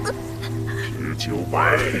秋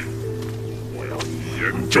白，我要你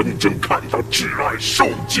眼睁睁看到挚爱受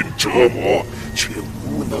尽折磨，却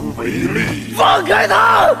无能为力。放开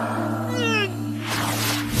他！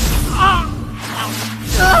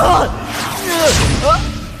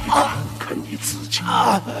看你自己，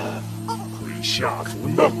对下族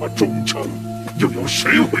那么忠诚，又有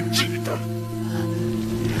谁会记得？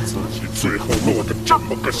自己最后落得这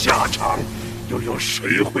么个下场，又有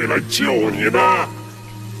谁会来救你呢？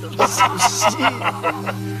小溪，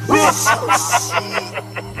小溪。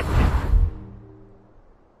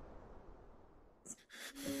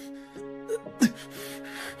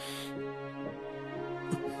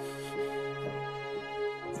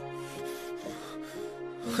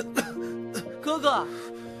哥哥，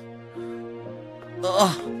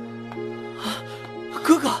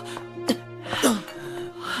哥哥，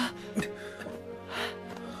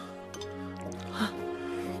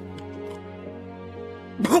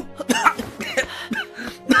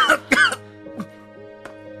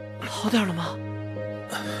好点了吗？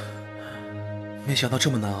没想到这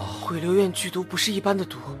么难熬。鬼流院剧毒不是一般的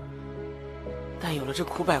毒，但有了这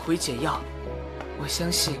苦百回解药，我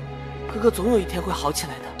相信哥哥总有一天会好起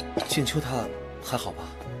来的。静秋她还好吧？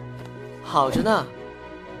好着呢。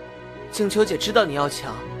静秋姐知道你要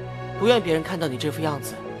强，不愿别人看到你这副样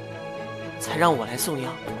子，才让我来送药。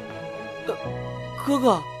哥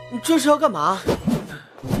哥，你这是要干嘛？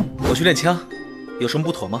我去练枪，有什么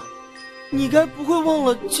不妥吗？你该不会忘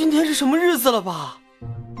了今天是什么日子了吧？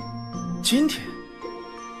今天？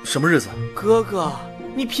什么日子？哥哥，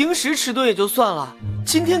你平时迟钝也就算了，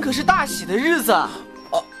今天可是大喜的日子。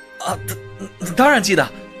当然记得，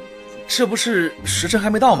这不是时辰还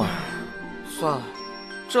没到吗？算了，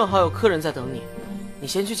正好有客人在等你，你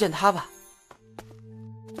先去见他吧。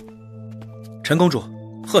陈公主，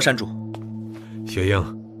贺山主，雪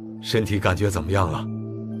鹰，身体感觉怎么样了？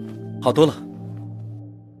好多了。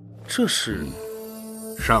这是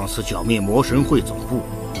上次剿灭魔神会总部，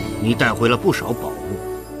你带回了不少宝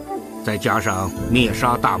物，再加上灭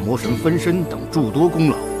杀大魔神分身等诸多功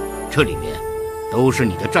劳，这里面都是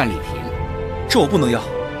你的战利品。这我不能要。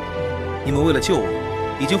你们为了救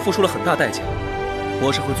我，已经付出了很大代价。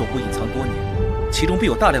魔神会总部隐藏多年，其中必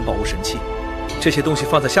有大量宝物神器，这些东西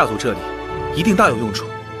放在下族这里，一定大有用处。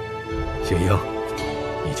雪鹰，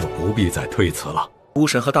你就不必再推辞了。巫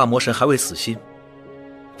神和大魔神还未死心，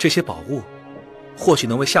这些宝物或许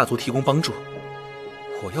能为下族提供帮助。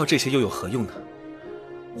我要这些又有何用呢？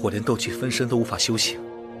我连斗气分身都无法修行，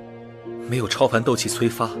没有超凡斗气催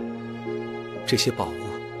发，这些宝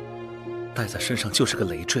物带在身上就是个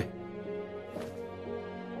累赘。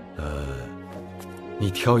你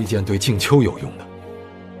挑一件对静秋有用的，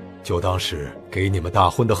就当是给你们大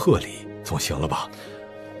婚的贺礼，总行了吧？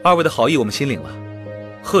二位的好意我们心领了，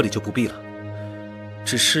贺礼就不必了。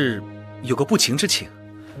只是有个不情之请，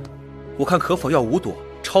我看可否要5朵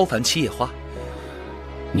超凡七叶花？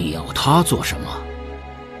你要它做什么？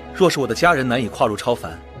若是我的家人难以跨入超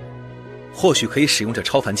凡，或许可以使用这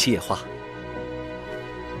超凡七叶花。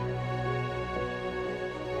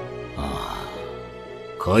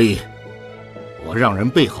可以，我让人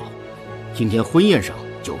备好，今天婚宴上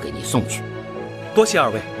就给你送去。多谢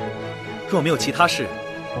二位，若没有其他事，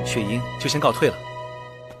雪鹰就先告退了。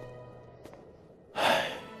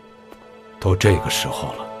都这个时候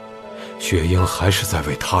了，雪鹰还是在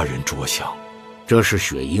为他人着想，这是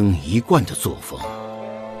雪鹰一贯的作风。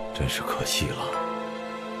真是可惜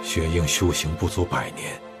了，雪鹰修行不足100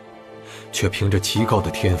年，却凭着极高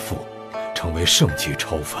的天赋，成为圣级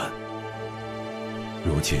超凡。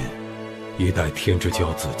如今，一代天之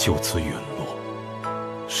骄子就此陨落，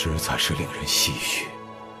实在是令人唏嘘。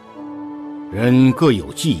人各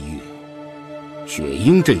有际遇，雪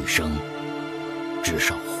鹰这一生，至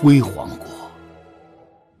少辉煌过。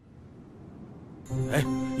哎，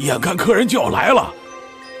眼看客人就要来了，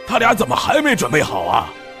他俩怎么还没准备好啊？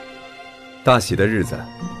大喜的日子，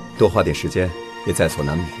多花点时间也在所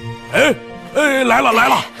难免。来了来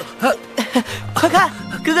了！快看，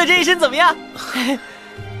哥哥这一身怎么样？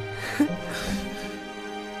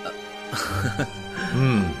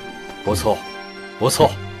不错，不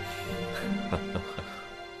错。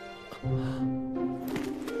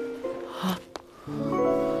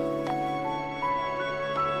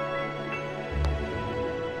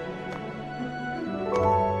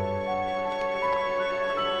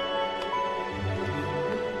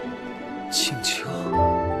静秋，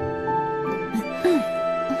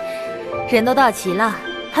人都到齐了，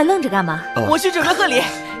还愣着干嘛？我去准备贺礼。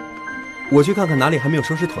我去看看哪里还没有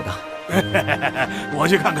收拾妥当。我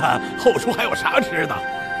去看看后厨还有啥吃的。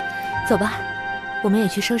走吧，我们也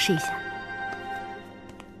去收拾一下。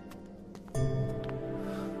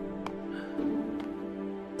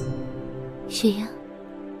雪鹰，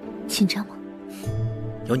紧张吗？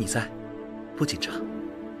有你在，不紧张。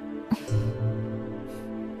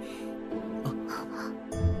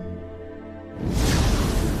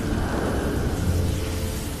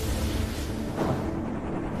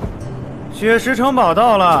雪石城堡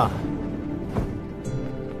到了。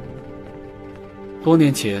多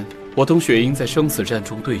年前，我同雪鹰在生死战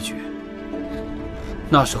中对决，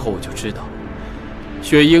那时候我就知道，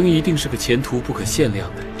雪鹰一定是个前途不可限量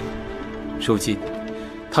的人。如今，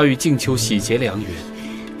他与静秋喜结良缘。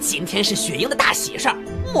今天是雪鹰的大喜事儿，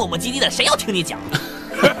磨磨唧唧的，谁要听你讲？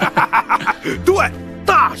对，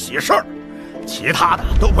大喜事儿，其他的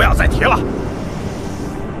都不要再提了。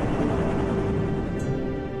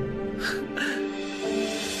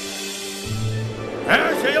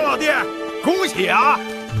雪鹰老弟，恭喜啊！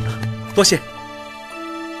多谢。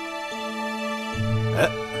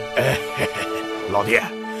老弟，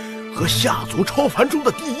和下族超凡中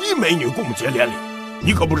的第1美女共结连理，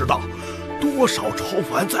你可不知道，多少超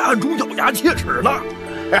凡在暗中咬牙切齿呢。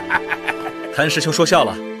谭师兄说笑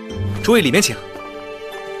了，诸位里面请。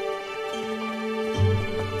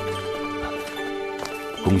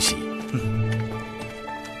恭喜。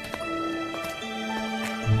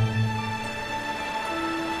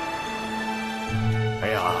哎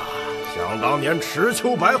呀，想当年池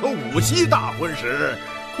秋白和武西大婚时，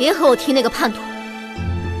别和我提那个叛徒。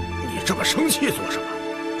你这么生气做什么？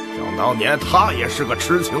想当年他也是个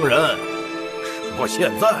痴情人，只不过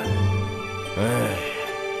现在，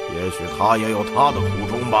也许他也有他的苦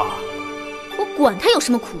衷吧。我管他有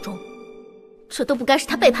什么苦衷，这都不该是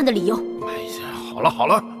他背叛的理由。哎呀，好了好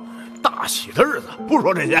了，大喜的日子不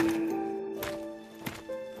说这些。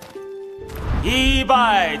一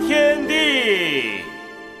拜天地，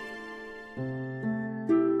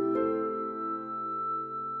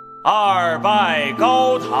二拜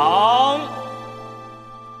高堂，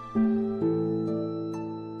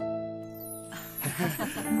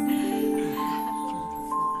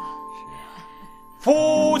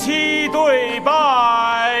夫妻对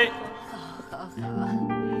拜。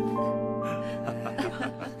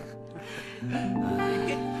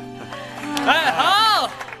哎，好！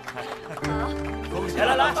恭喜！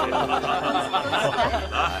来，请，来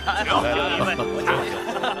一杯，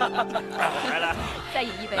来，再饮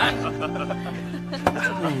一杯。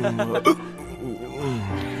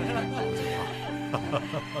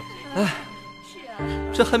哎，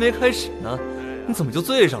这还没开始呢，你怎么就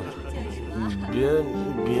醉上了？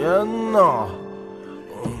别闹，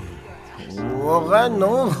我还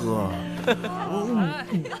能喝。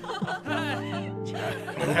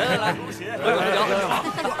来，恭喜！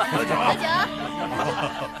喝酒！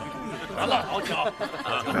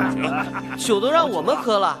酒都让我们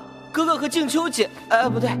喝了，哥哥和静秋姐，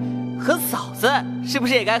不对，和嫂子是不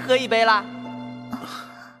是也该喝一杯啦？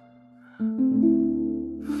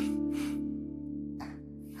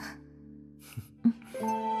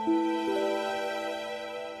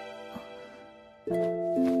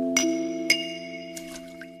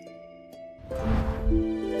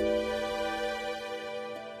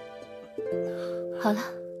好了，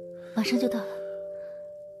马上就到了。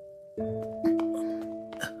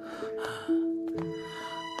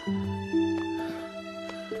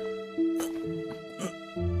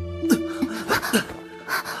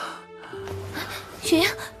雪鹰，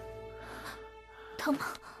疼吗？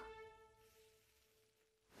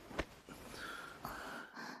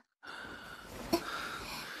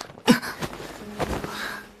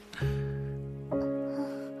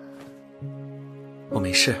我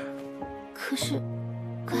没事。可是，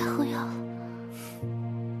该喝药了。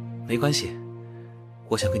没关系，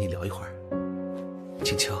我想跟你聊一会儿。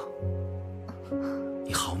静秋，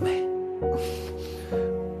你好美。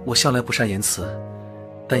我向来不善言辞，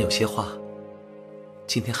但有些话，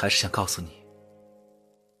今天还是想告诉你。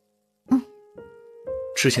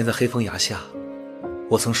之前在黑风崖下，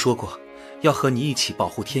我曾说过，要和你一起保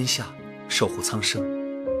护天下，守护苍生。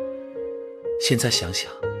现在想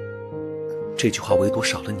想，这句话唯独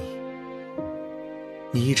少了你。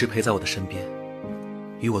你一直陪在我的身边，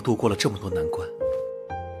与我度过了这么多难关。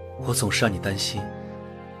我总是让你担心，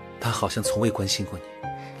但好像从未关心过你。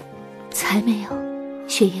才没有，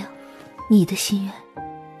雪鹰，你的心愿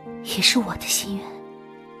也是我的心愿。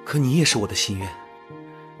可你也是我的心愿。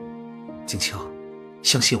静秋，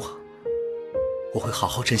相信我，我会好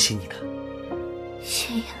好珍惜你的。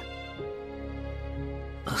雪鹰。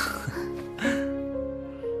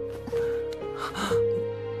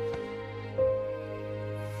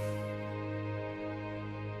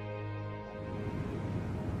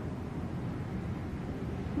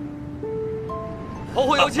后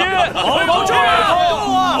会有期，后会有期，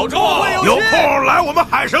保重啊！有空来我们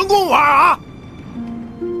海神宫玩啊！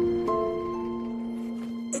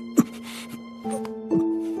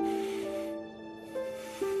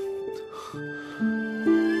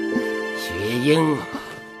雪鹰，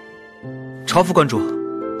朝副关主，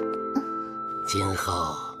今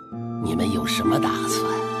后你们有什么打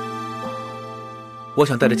算？我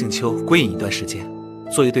想带着静秋归隐一段时间，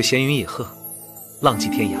做一对闲云野鹤，浪迹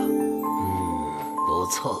天涯。不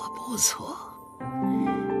错不错，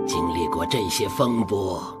经历过这些风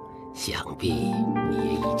波，想必你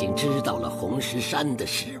也已经知道了红石山的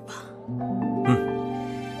事吧？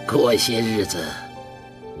过些日子，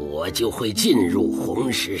我就会进入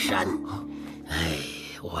红石山。哎，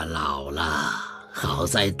我老了，好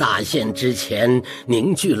在大限之前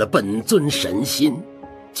凝聚了本尊神心，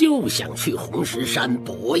就想去红石山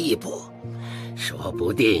搏一搏，说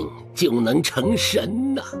不定就能成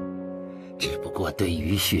神呢。只不过对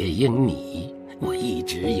于雪鹰你，我一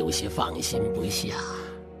直有些放心不下。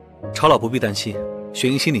朝老不必担心，雪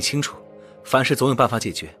鹰心里清楚，凡事总有办法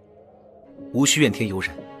解决，无需怨天尤人。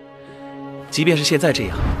即便是现在这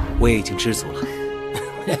样，我也已经知足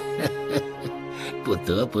了。不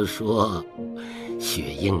得不说，雪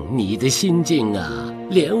鹰，你的心境啊，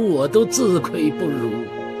连我都自愧不如。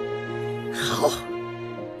好，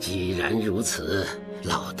既然如此，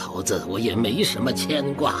老头子我也没什么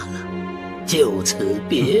牵挂了，就此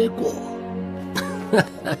别过。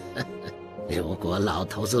如果老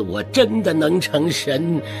头子我真的能成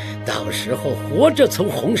神，到时候活着从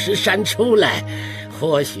红石山出来，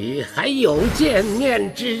或许还有见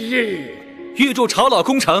面之日。预祝朝老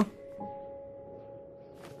功成。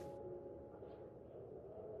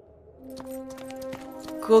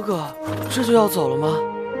哥哥，这就要走了吗？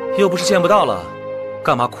又不是见不到了，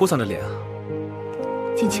干嘛哭丧着脸啊？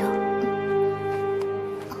静秋，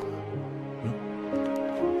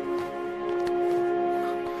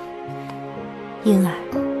婴儿，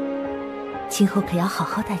今后可要好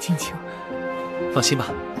好待静秋。放心吧。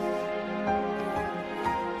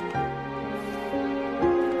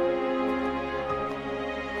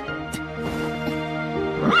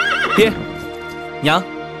爹、娘、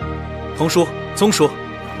童叔、宗叔，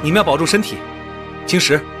你们要保重身体。青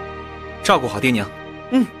石，照顾好爹娘。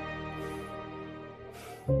嗯。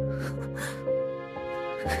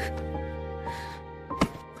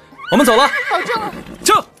我们走了。保重。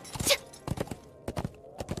走。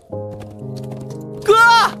哥，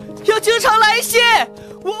要经常来信，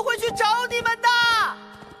我会去找你们的。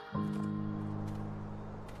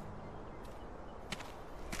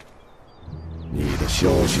你的消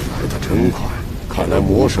息来得真快，看来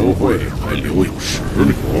魔神会还留有实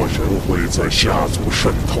力。魔神会在下族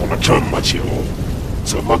渗透了这么久，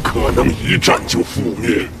怎么可能一战就覆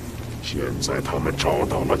灭？现在他们找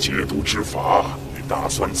到了解毒之法，你打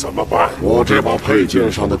算怎么办？我这把佩剑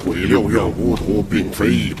上的鬼六院巫徒并非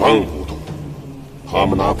一般巫徒，他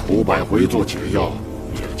们拿蒲百回做解药，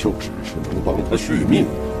也就只是能帮他续命，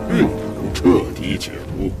并不能彻底解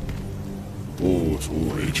毒。不足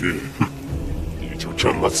为惧。哼，你就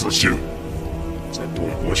这么自信？在东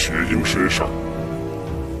国雪鹰身上，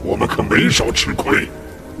我们可没少吃亏。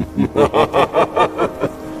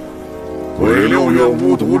鬼六院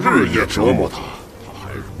巫毒日夜折磨他，他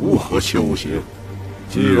还如何修行？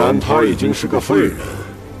既然他已经是个废人，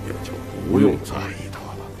也就不用在意他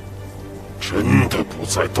了。真的不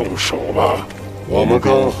再动手了？我们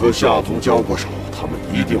刚和夏族交过手，他们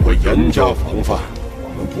一定会严加防范，我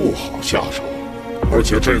们不好下手。而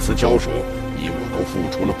且这次交手，你我都付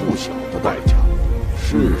出了不小的代价，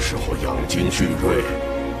是时候养精蓄锐，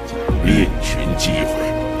再另寻机会。